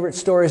my favorite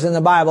stories in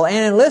the Bible.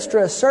 And in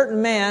Lystra, a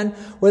certain man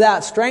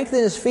without strength in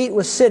his feet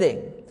was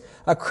sitting,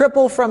 a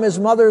cripple from his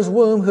mother's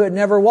womb who had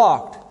never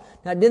walked.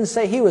 Now, it didn't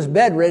say he was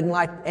bedridden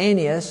like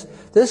Aeneas.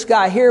 This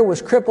guy here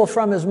was crippled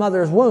from his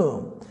mother's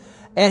womb,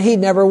 and he'd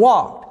never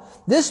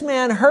walked. This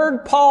man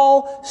heard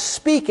Paul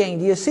speaking.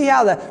 Do you see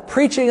how the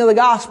preaching of the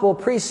gospel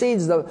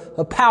precedes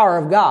the power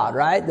of God,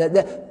 right?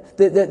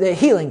 The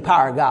healing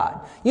power of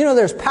God. You know,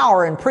 there's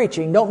power in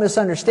preaching. Don't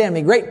misunderstand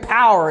me. Great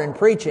power in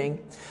preaching.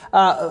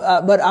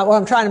 But what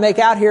I'm trying to make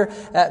out here,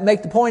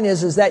 make the point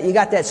is that you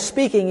got that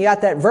speaking, you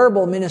got that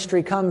verbal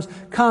ministry comes,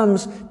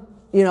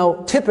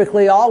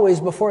 typically always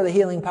before the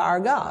healing power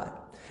of God.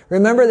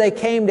 Remember, they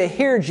came to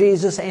hear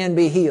Jesus and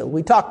be healed.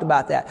 We talked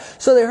about that.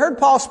 So they heard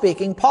Paul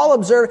speaking. Paul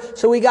observed.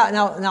 So we got,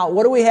 now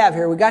what do we have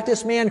here? We got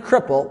this man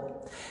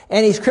crippled,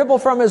 and he's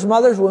crippled from his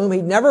mother's womb.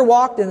 He'd never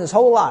walked in his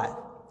whole life.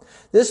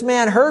 This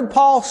man heard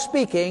Paul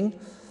speaking.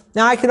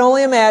 Now I can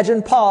only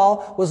imagine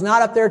Paul was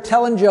not up there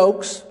telling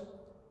jokes.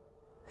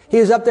 He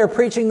was up there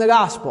preaching the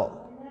gospel.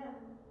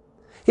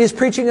 He was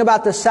preaching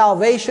about the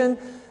salvation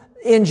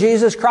in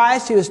Jesus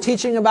Christ. He was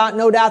teaching about,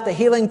 no doubt, the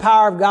healing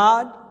power of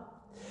God.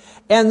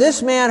 And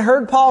this man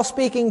heard Paul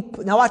speaking.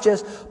 Now watch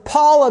this.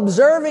 Paul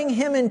observing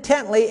him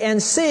intently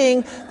and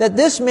seeing that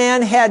this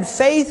man had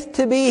faith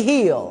to be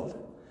healed.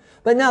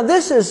 But now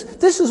this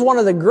is one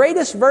of the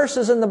greatest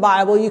verses in the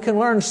Bible. You can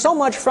learn so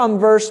much from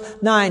verse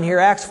 9 here,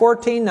 Acts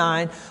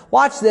 14:9.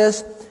 Watch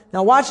this.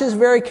 Now watch this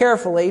very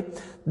carefully.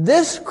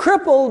 This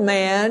crippled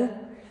man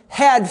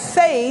had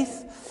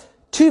faith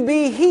to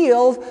be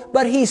healed,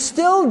 but he's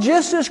still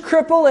just as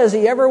crippled as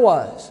he ever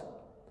was.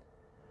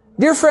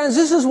 Dear friends,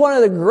 this is one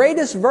of the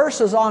greatest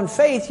verses on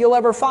faith you'll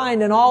ever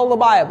find in all the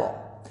Bible.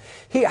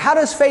 How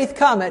does faith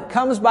come? It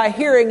comes by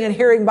hearing, and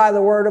hearing by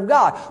the Word of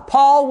God.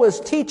 Paul was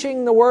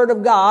teaching the Word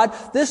of God.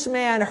 This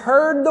man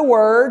heard the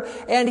Word,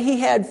 and he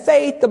had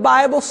faith. The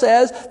Bible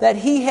says that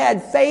he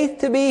had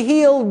faith to be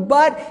healed,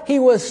 but he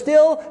was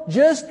still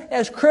just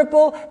as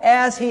crippled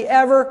as he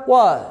ever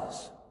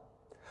was.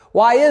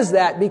 Why is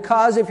that?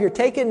 Because if you're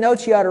taking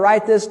notes, you ought to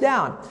write this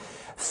down.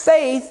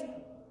 Faith,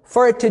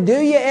 for it to do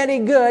you any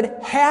good,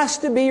 has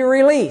to be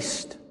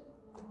released.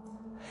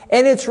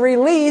 And it's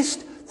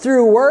released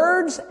through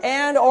words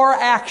and or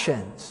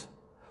actions.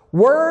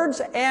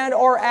 Words and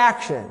or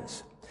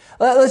actions.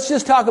 Let's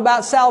just talk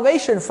about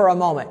salvation for a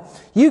moment.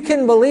 You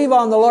can believe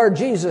on the Lord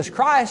Jesus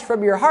Christ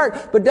from your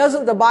heart, but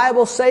doesn't the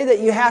Bible say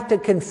that you have to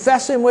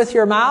confess Him with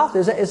your mouth?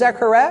 Is that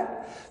correct?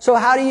 So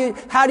how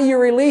do you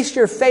release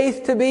your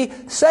faith to be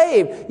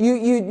saved?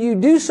 You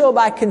do so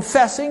by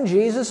confessing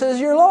Jesus as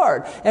your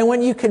Lord. And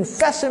when you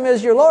confess Him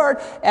as your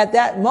Lord, at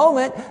that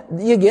moment,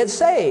 you get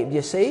saved,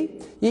 you see.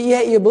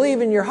 You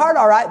believe in your heart,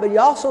 all right, but you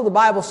also, the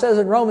Bible says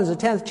in Romans, the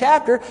 10th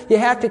chapter, you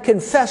have to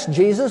confess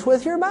Jesus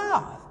with your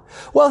mouth.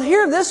 Well,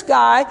 here this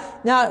guy,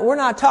 now we're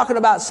not talking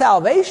about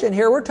salvation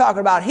here, we're talking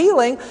about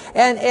healing,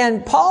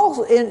 and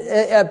Paul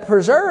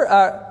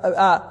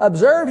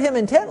observed him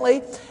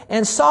intently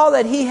and saw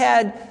that he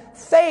had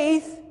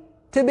faith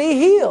to be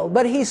healed,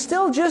 but he's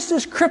still just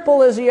as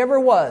crippled as he ever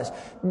was.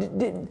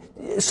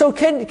 So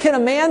can a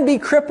man be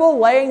crippled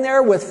laying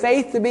there with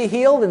faith to be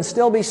healed and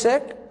still be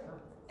sick?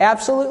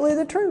 Absolutely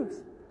the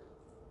truth.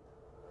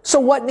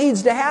 So what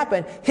needs to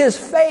happen? His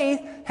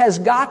faith has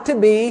got to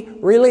be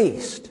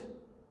released.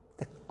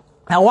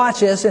 Now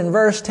watch this in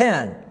verse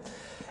 10.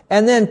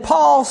 And then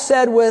Paul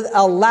said with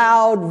a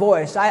loud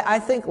voice. I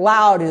think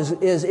loud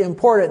is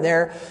important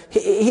there.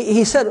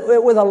 He said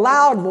with a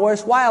loud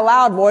voice. Why a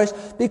loud voice?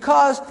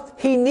 Because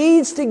he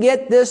needs to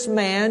get this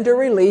man to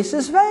release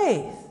his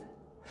faith.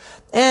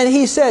 And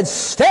he said,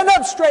 stand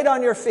up straight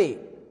on your feet.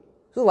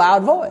 It's a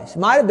loud voice. It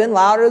might have been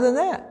louder than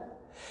that.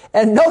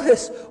 And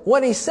notice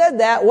when he said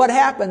that, what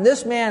happened?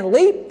 This man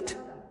leaped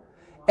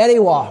and he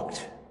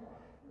walked.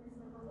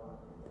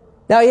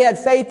 Now, he had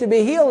faith to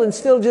be healed and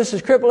still just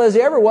as crippled as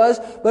he ever was.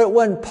 But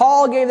when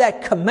Paul gave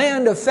that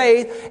command of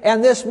faith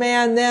and this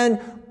man then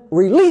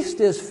released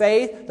his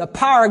faith, the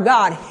power of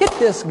God hit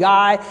this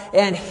guy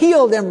and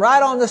healed him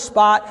right on the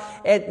spot.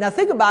 And now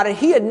think about it.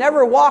 He had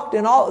never walked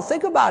in all.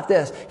 Think about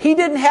this. He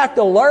didn't have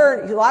to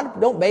learn.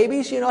 Don't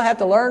babies, have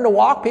to learn to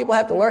walk? People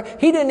have to learn.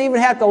 He didn't even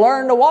have to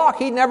learn to walk.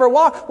 He never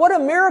walked. What a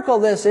miracle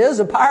this is.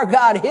 The power of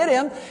God hit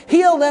him,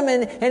 healed him,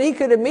 and he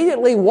could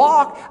immediately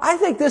walk. I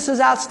think this is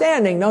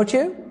outstanding, don't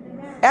you?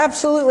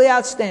 Absolutely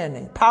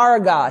outstanding. Power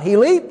of God. He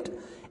leaped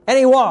and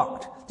he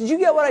walked. Did you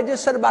get what I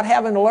just said about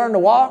having to learn to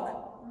walk?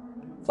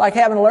 It's like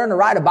having to learn to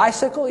ride a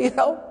bicycle, You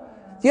got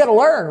to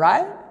learn,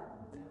 right?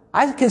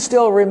 I can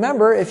still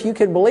remember, if you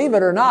can believe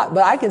it or not,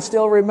 but I can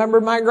still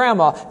remember my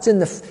grandma. It's in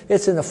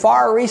the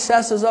far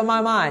recesses of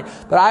my mind.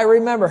 But I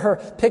remember her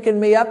picking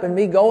me up and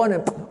me going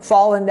and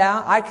falling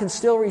down. I can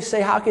still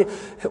say, I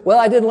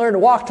didn't learn to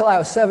walk till I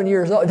was 7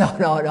 years old.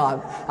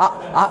 No,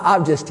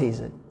 I'm just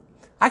teasing.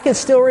 I can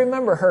still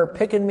remember her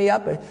picking me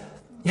up and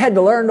you had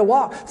to learn to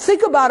walk.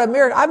 Think about a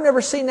miracle. I've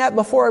never seen that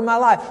before in my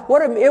life.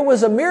 It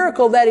was a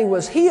miracle that he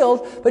was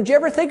healed, but do you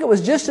ever think it was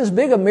just as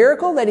big a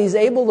miracle that he's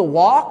able to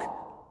walk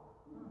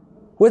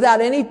without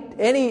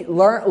any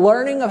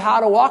learning of how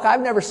to walk?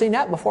 I've never seen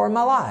that before in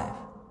my life.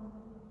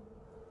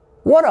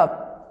 What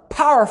a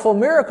powerful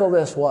miracle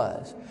this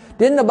was.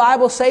 Didn't the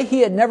Bible say he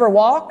had never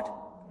walked?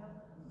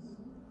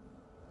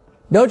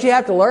 Don't you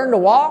have to learn to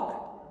walk?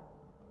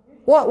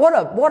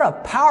 What a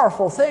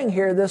powerful thing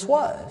here this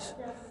was.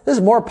 This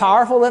is more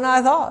powerful than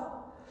I thought.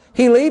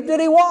 He leaped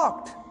and he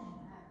walked.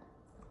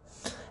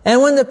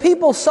 And when the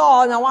people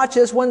saw, now watch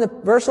this,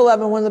 verse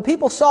 11, when the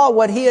people saw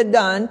what he had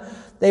done,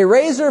 they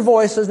raised their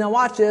voices, now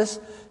watch this,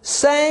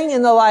 saying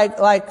in the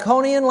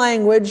Lycaonian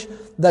language,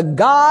 the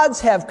gods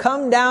have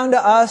come down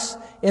to us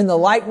in the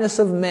likeness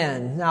of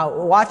men.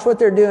 Now watch what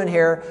they're doing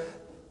here.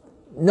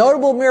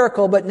 Notable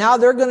miracle, but now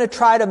they're going to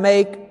try to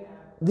make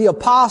the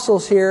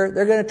apostles here,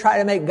 they're going to try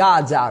to make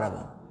gods out of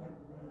them.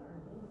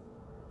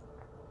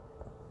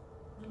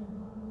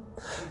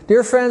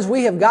 Dear friends,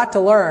 we have got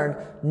to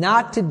learn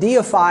not to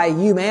deify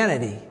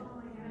humanity.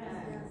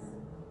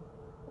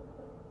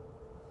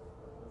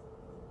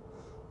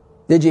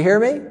 Did you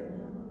hear me?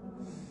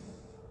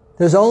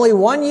 There's only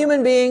one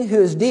human being who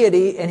is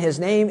deity, and his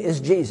name is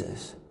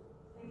Jesus.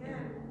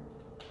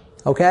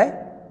 Okay?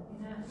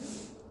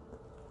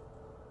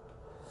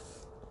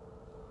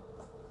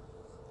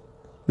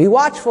 Be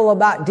watchful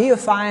about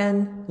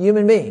deifying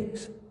human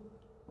beings.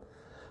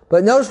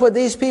 But notice what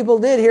these people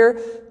did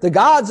here. The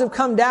gods have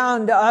come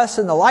down to us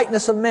in the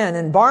likeness of men.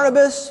 And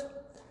Barnabas,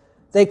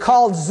 they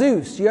called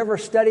Zeus. You ever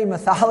study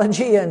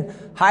mythology in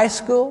high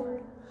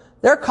school?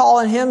 They're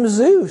calling him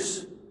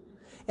Zeus.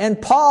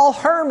 And Paul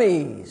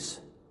Hermes,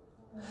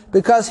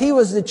 because he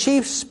was the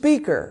chief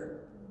speaker.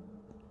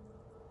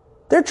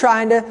 They're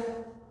trying to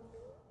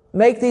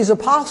make these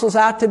apostles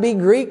out to be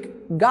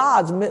Greek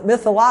gods,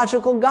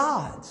 mythological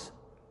gods.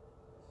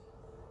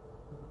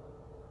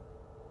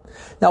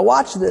 Now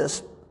watch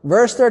this.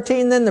 Verse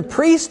 13, then the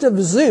priest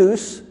of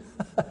Zeus,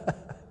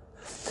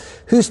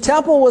 whose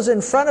temple was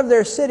in front of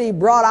their city,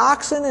 brought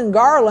oxen and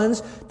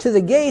garlands to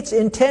the gates,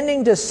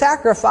 intending to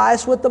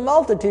sacrifice with the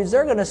multitudes.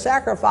 They're going to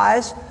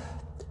sacrifice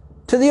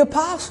to the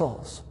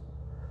apostles,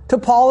 to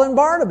Paul and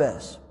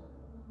Barnabas.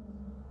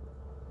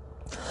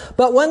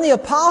 But when the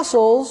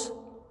apostles,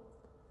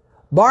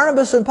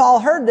 Barnabas and Paul,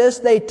 heard this,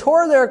 they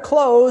tore their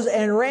clothes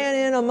and ran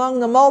in among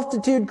the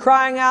multitude,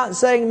 crying out and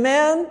saying,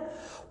 men,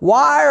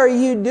 why are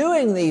you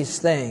doing these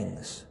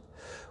things?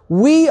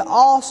 We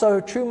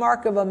also, true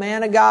mark of a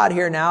man of God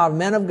here now, of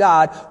men of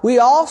God, we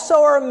also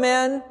are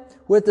men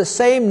with the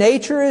same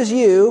nature as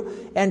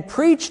you, and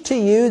preach to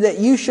you that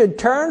you should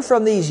turn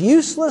from these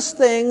useless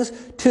things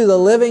to the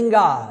living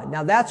God.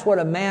 Now that's what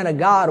a man of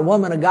God, a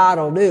woman of God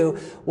will do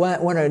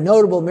when a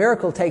notable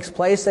miracle takes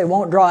place. They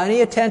won't draw any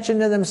attention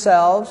to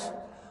themselves,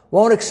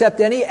 won't accept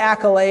any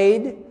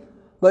accolade,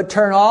 but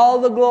turn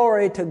all the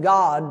glory to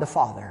God the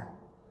Father,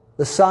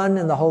 the Son,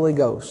 and the Holy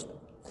Ghost.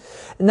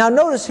 Now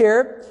notice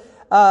here,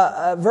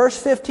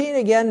 verse 15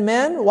 again,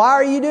 men, why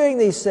are you doing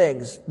these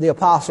things? The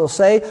apostles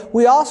say,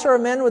 we also are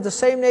men with the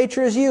same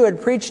nature as you, and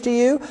preach to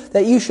you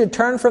that you should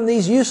turn from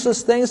these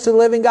useless things to the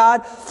living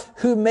God,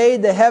 who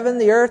made the heaven,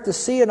 the earth, the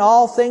sea, and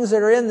all things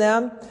that are in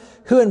them,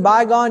 who in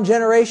bygone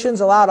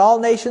generations allowed all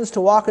nations to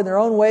walk in their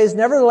own ways.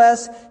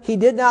 Nevertheless, he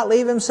did not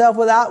leave himself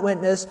without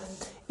witness,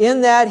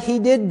 in that he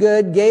did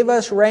good, gave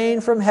us rain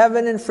from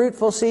heaven and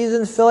fruitful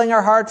seasons, filling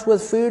our hearts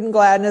with food and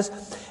gladness.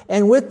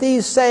 And with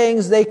these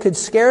sayings, they could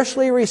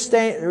scarcely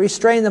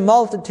restrain the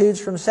multitudes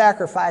from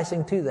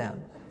sacrificing to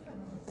them.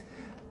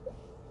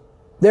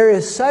 There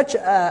is such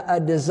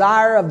a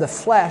desire of the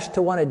flesh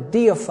to want to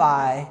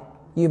deify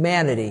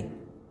humanity.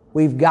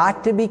 We've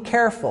got to be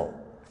careful.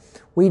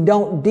 We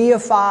don't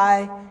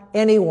deify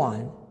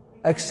anyone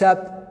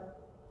except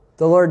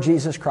the Lord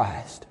Jesus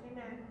Christ.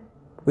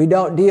 We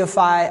don't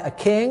deify a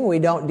king. We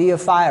don't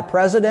deify a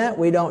president.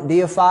 We don't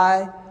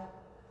deify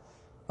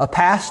a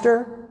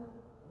pastor.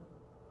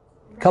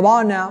 Come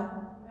on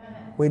now.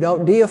 We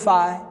don't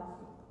deify.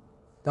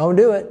 Don't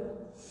do it.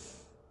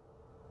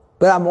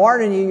 But I'm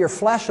warning you, your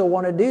flesh will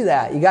want to do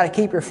that. You got to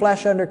keep your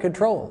flesh under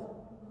control.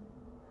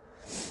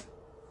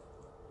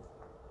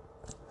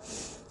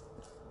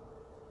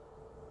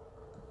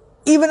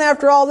 Even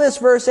after all this,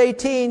 verse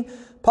 18,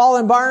 Paul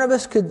and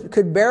Barnabas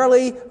could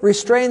barely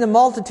restrain the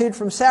multitude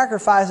from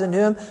sacrificing to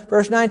him.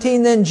 Verse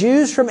 19, then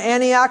Jews from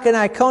Antioch and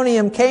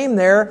Iconium came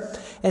there,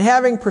 and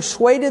having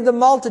persuaded the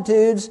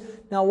multitudes,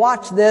 now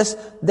watch this,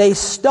 they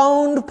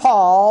stoned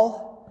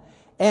Paul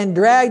and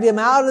dragged him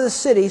out of the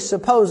city,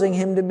 supposing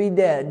him to be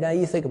dead. Now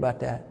you think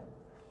about that.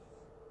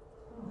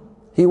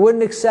 He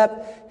wouldn't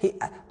accept,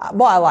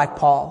 well, I like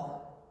Paul.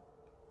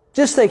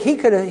 Just think, he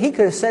could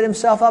have set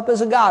himself up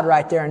as a god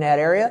right there in that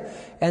area,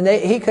 and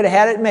he could have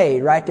had it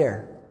made right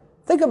there.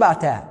 Think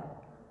about that.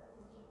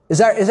 Is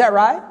that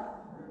right?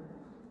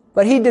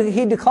 But he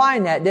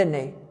declined that, didn't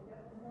he?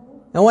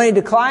 And when he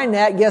declined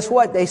that, guess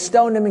what? They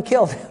stoned him and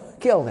killed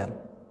him.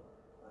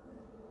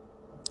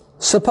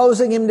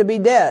 Supposing him to be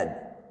dead.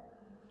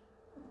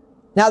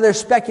 Now there's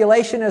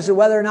speculation as to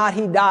whether or not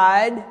he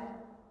died.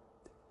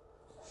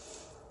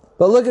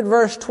 But look at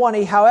verse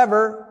 20.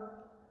 However,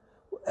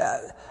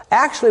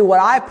 actually what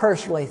I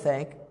personally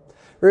think,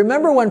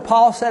 remember when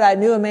Paul said, I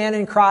knew a man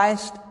in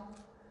Christ?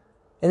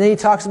 And then he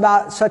talks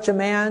about such a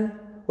man,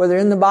 whether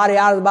in the body,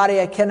 out of the body,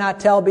 I cannot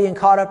tell, being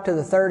caught up to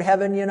the third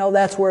heaven. You know,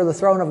 that's where the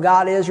throne of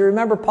God is. You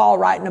remember Paul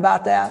writing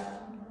about that?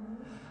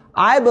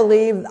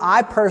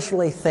 I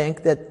personally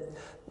think that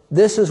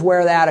this is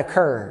where that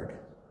occurred.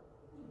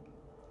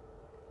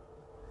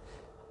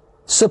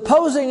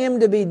 Supposing him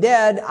to be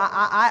dead,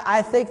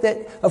 I think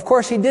that, of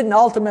course, he didn't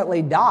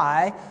ultimately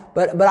die,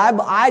 but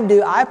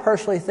I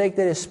personally think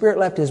that his spirit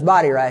left his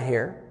body right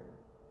here.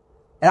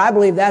 And I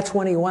believe that's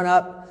when he went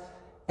up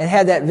and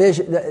had that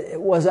vision.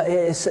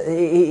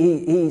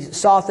 He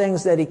saw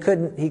things that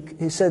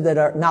he said that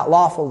are not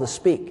lawful to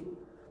speak.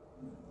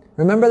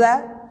 Remember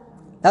that?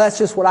 Now that's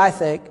just what I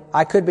think.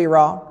 I could be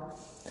wrong.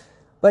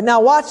 But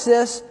now watch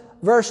this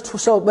verse.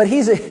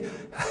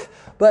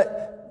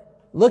 But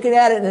looking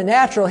at it in the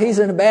natural, he's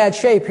in a bad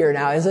shape here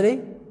now, isn't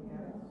he?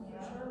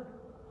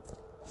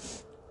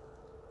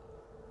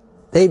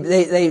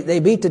 They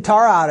beat the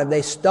tar out of him.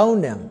 They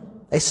stoned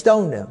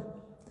him.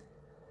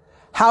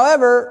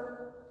 However,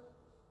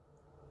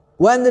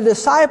 when the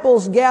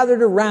disciples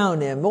gathered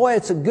around him, boy,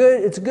 it's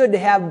good to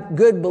have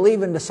good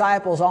believing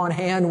disciples on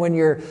hand when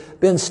you're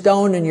been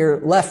stoned and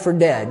you're left for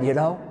dead, you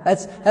know?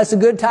 That's a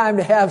good time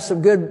to have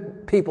some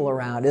good people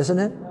around, isn't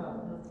it?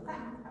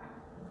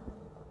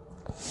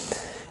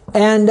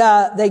 And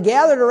they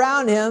gathered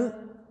around him,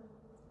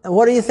 and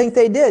what do you think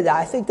they did?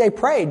 I think they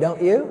prayed,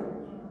 don't you?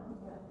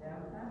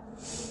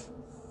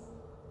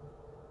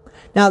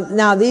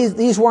 Now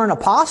these weren't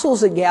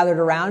apostles that gathered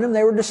around him,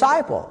 they were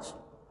disciples.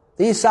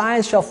 These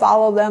signs shall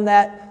follow them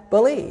that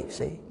believe,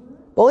 see?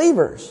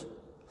 Believers.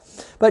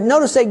 But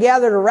notice they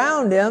gathered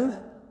around him.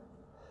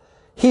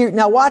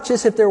 Now watch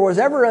this. If there was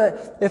ever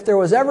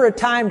a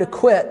time to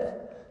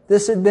quit,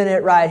 this had been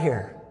it right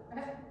here.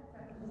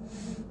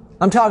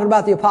 I'm talking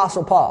about the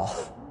Apostle Paul.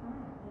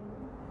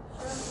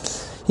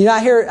 You know,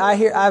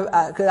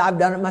 I've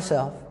done it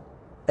myself.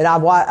 And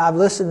I've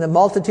listened to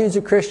multitudes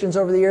of Christians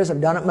over the years.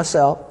 I've done it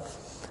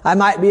myself. I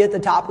might be at the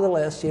top of the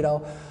list, you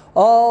know.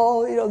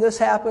 Oh, you know, this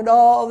happened.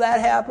 Oh, that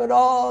happened.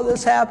 Oh,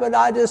 this happened.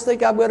 I just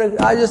think I'm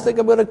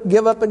gonna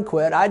give up and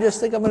quit. I just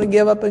think I'm gonna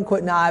give up and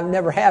quit. Now, I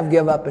never have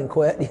give up and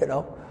quit, you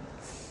know.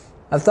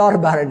 I've thought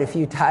about it a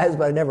few times,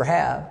 but I never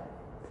have.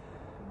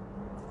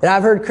 And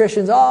I've heard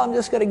Christians, oh, I'm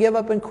just going to give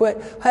up and quit.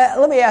 Hey,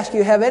 let me ask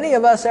you, have any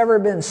of us ever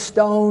been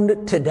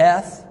stoned to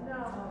death?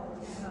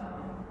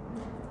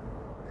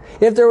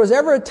 If there was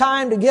ever a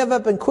time to give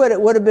up and quit,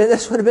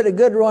 this would have been a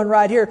good one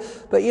right here.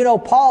 But you know,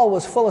 Paul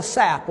was full of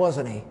sap,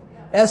 wasn't he?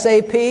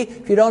 SAP.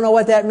 If you don't know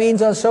what that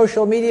means on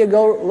social media,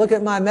 go look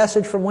at my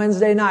message from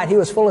Wednesday night. He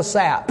was full of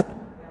sap.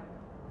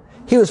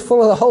 He was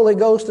full of the Holy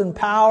Ghost and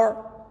power.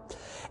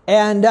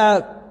 And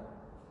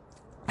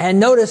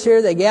notice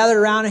here, they gathered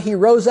around and he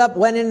rose up,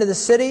 went into the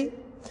city.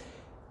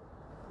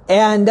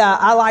 And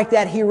I like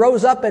that. He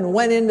rose up and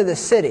went into the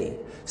city.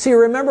 See,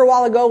 remember a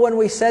while ago when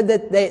we said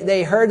that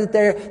they heard that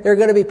they're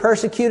going to be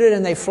persecuted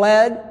and they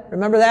fled?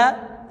 Remember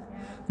that?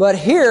 But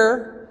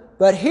here,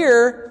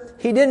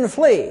 he didn't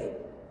flee.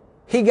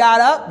 He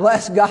got up,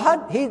 bless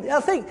God.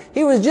 I think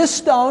he was just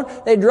stoned.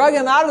 They drug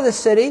him out of the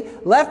city,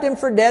 left him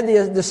for dead.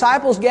 The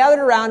disciples gathered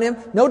around him,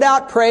 no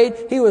doubt prayed.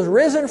 He was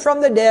risen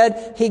from the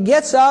dead. He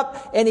gets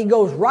up and he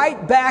goes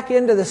right back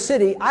into the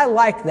city. I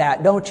like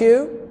that, don't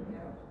you?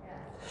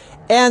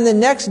 And the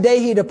next day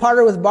he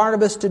departed with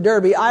Barnabas to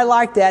Derbe. I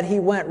like that. He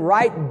went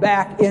right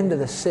back into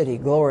the city.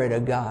 Glory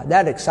to God.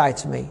 That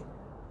excites me.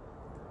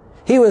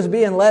 He was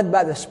being led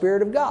by the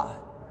Spirit of God.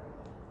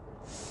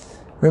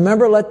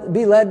 Remember,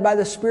 be led by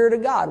the Spirit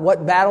of God.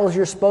 What battles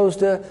you're supposed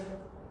to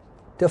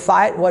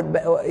fight, what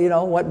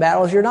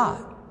battles you're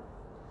not.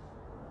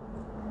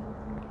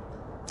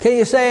 Can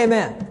you say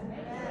amen?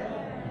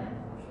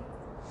 Amen.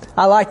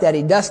 I like that.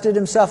 He dusted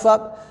himself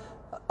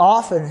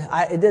off, and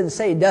it didn't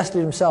say he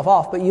dusted himself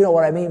off, but you know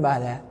what I mean by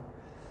that.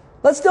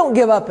 Let's don't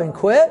give up and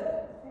quit.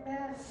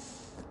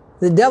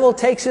 The devil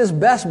takes his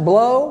best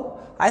blow.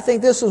 I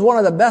think this was one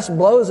of the best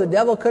blows the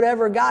devil could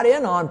ever got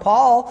in on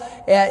Paul.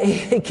 And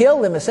he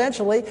killed him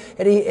essentially.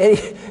 And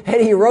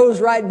he rose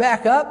right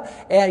back up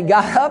and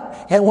got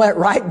up and went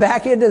right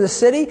back into the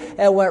city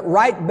and went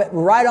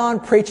right on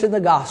preaching the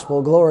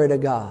gospel. Glory to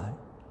God.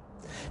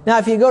 Now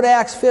if you go to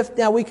Acts 15,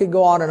 now we could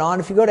go on and on.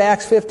 If you go to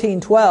Acts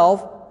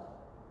 15:12,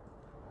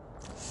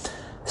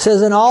 it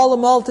says, and all the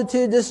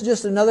multitude, this is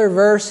just another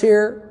verse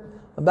here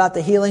about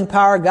the healing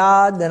power of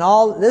God. Then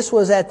this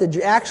was at the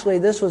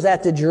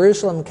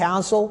Jerusalem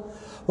Council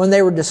when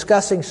they were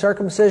discussing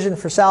circumcision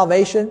for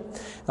salvation.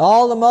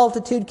 All the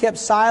multitude kept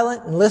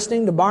silent and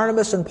listening to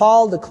Barnabas and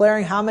Paul,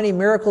 declaring how many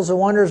miracles and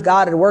wonders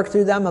God had worked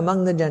through them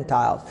among the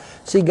Gentiles.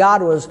 See,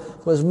 God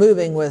was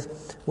moving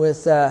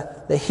with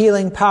the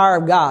healing power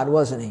of God,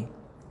 wasn't He?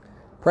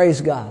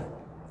 Praise God.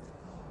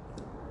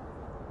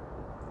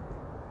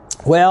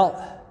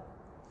 Well,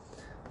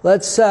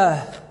 let's.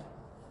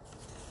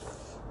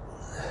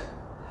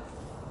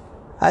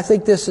 I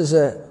think this is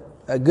a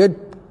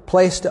good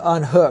place to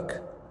unhook.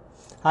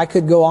 I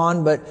could go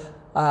on, but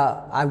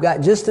I've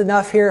got just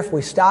enough here. If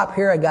we stop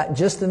here, I got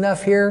just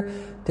enough here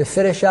to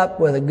finish up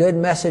with a good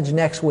message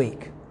next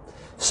week.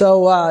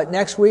 So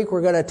next week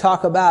we're going to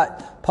talk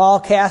about Paul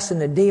casting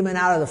the demon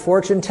out of the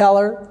fortune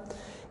teller,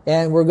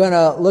 and we're going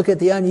to look at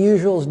the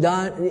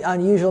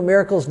unusual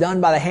miracles done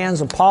by the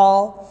hands of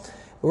Paul.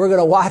 We're going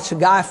to watch a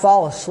guy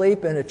fall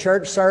asleep in a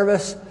church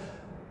service.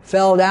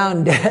 Fell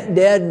down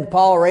dead, and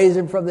Paul raised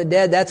him from the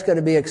dead. That's going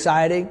to be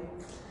exciting.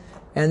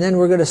 And then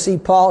we're going to see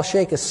Paul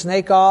shake a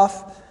snake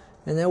off,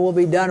 and then we'll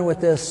be done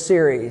with this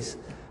series.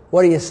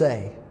 What do you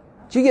say?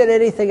 Did you get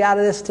anything out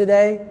of this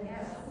today?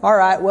 Yes. All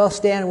right, well,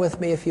 stand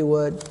with me if you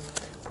would.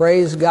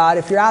 Praise God.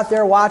 If you're out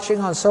there watching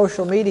on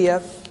social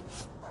media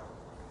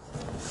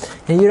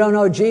and you don't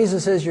know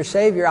Jesus is your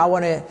Savior, I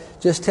want to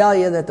just tell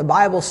you that the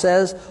Bible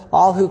says,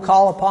 all who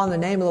call upon the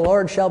name of the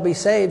Lord shall be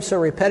saved. So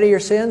repent of your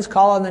sins,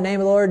 call on the name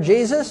of the Lord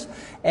Jesus,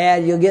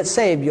 and you'll get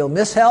saved. You'll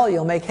miss hell,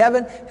 you'll make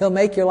heaven, He'll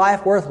make your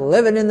life worth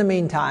living in the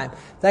meantime.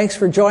 Thanks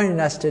for joining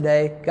us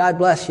today. God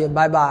bless you.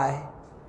 Bye-bye.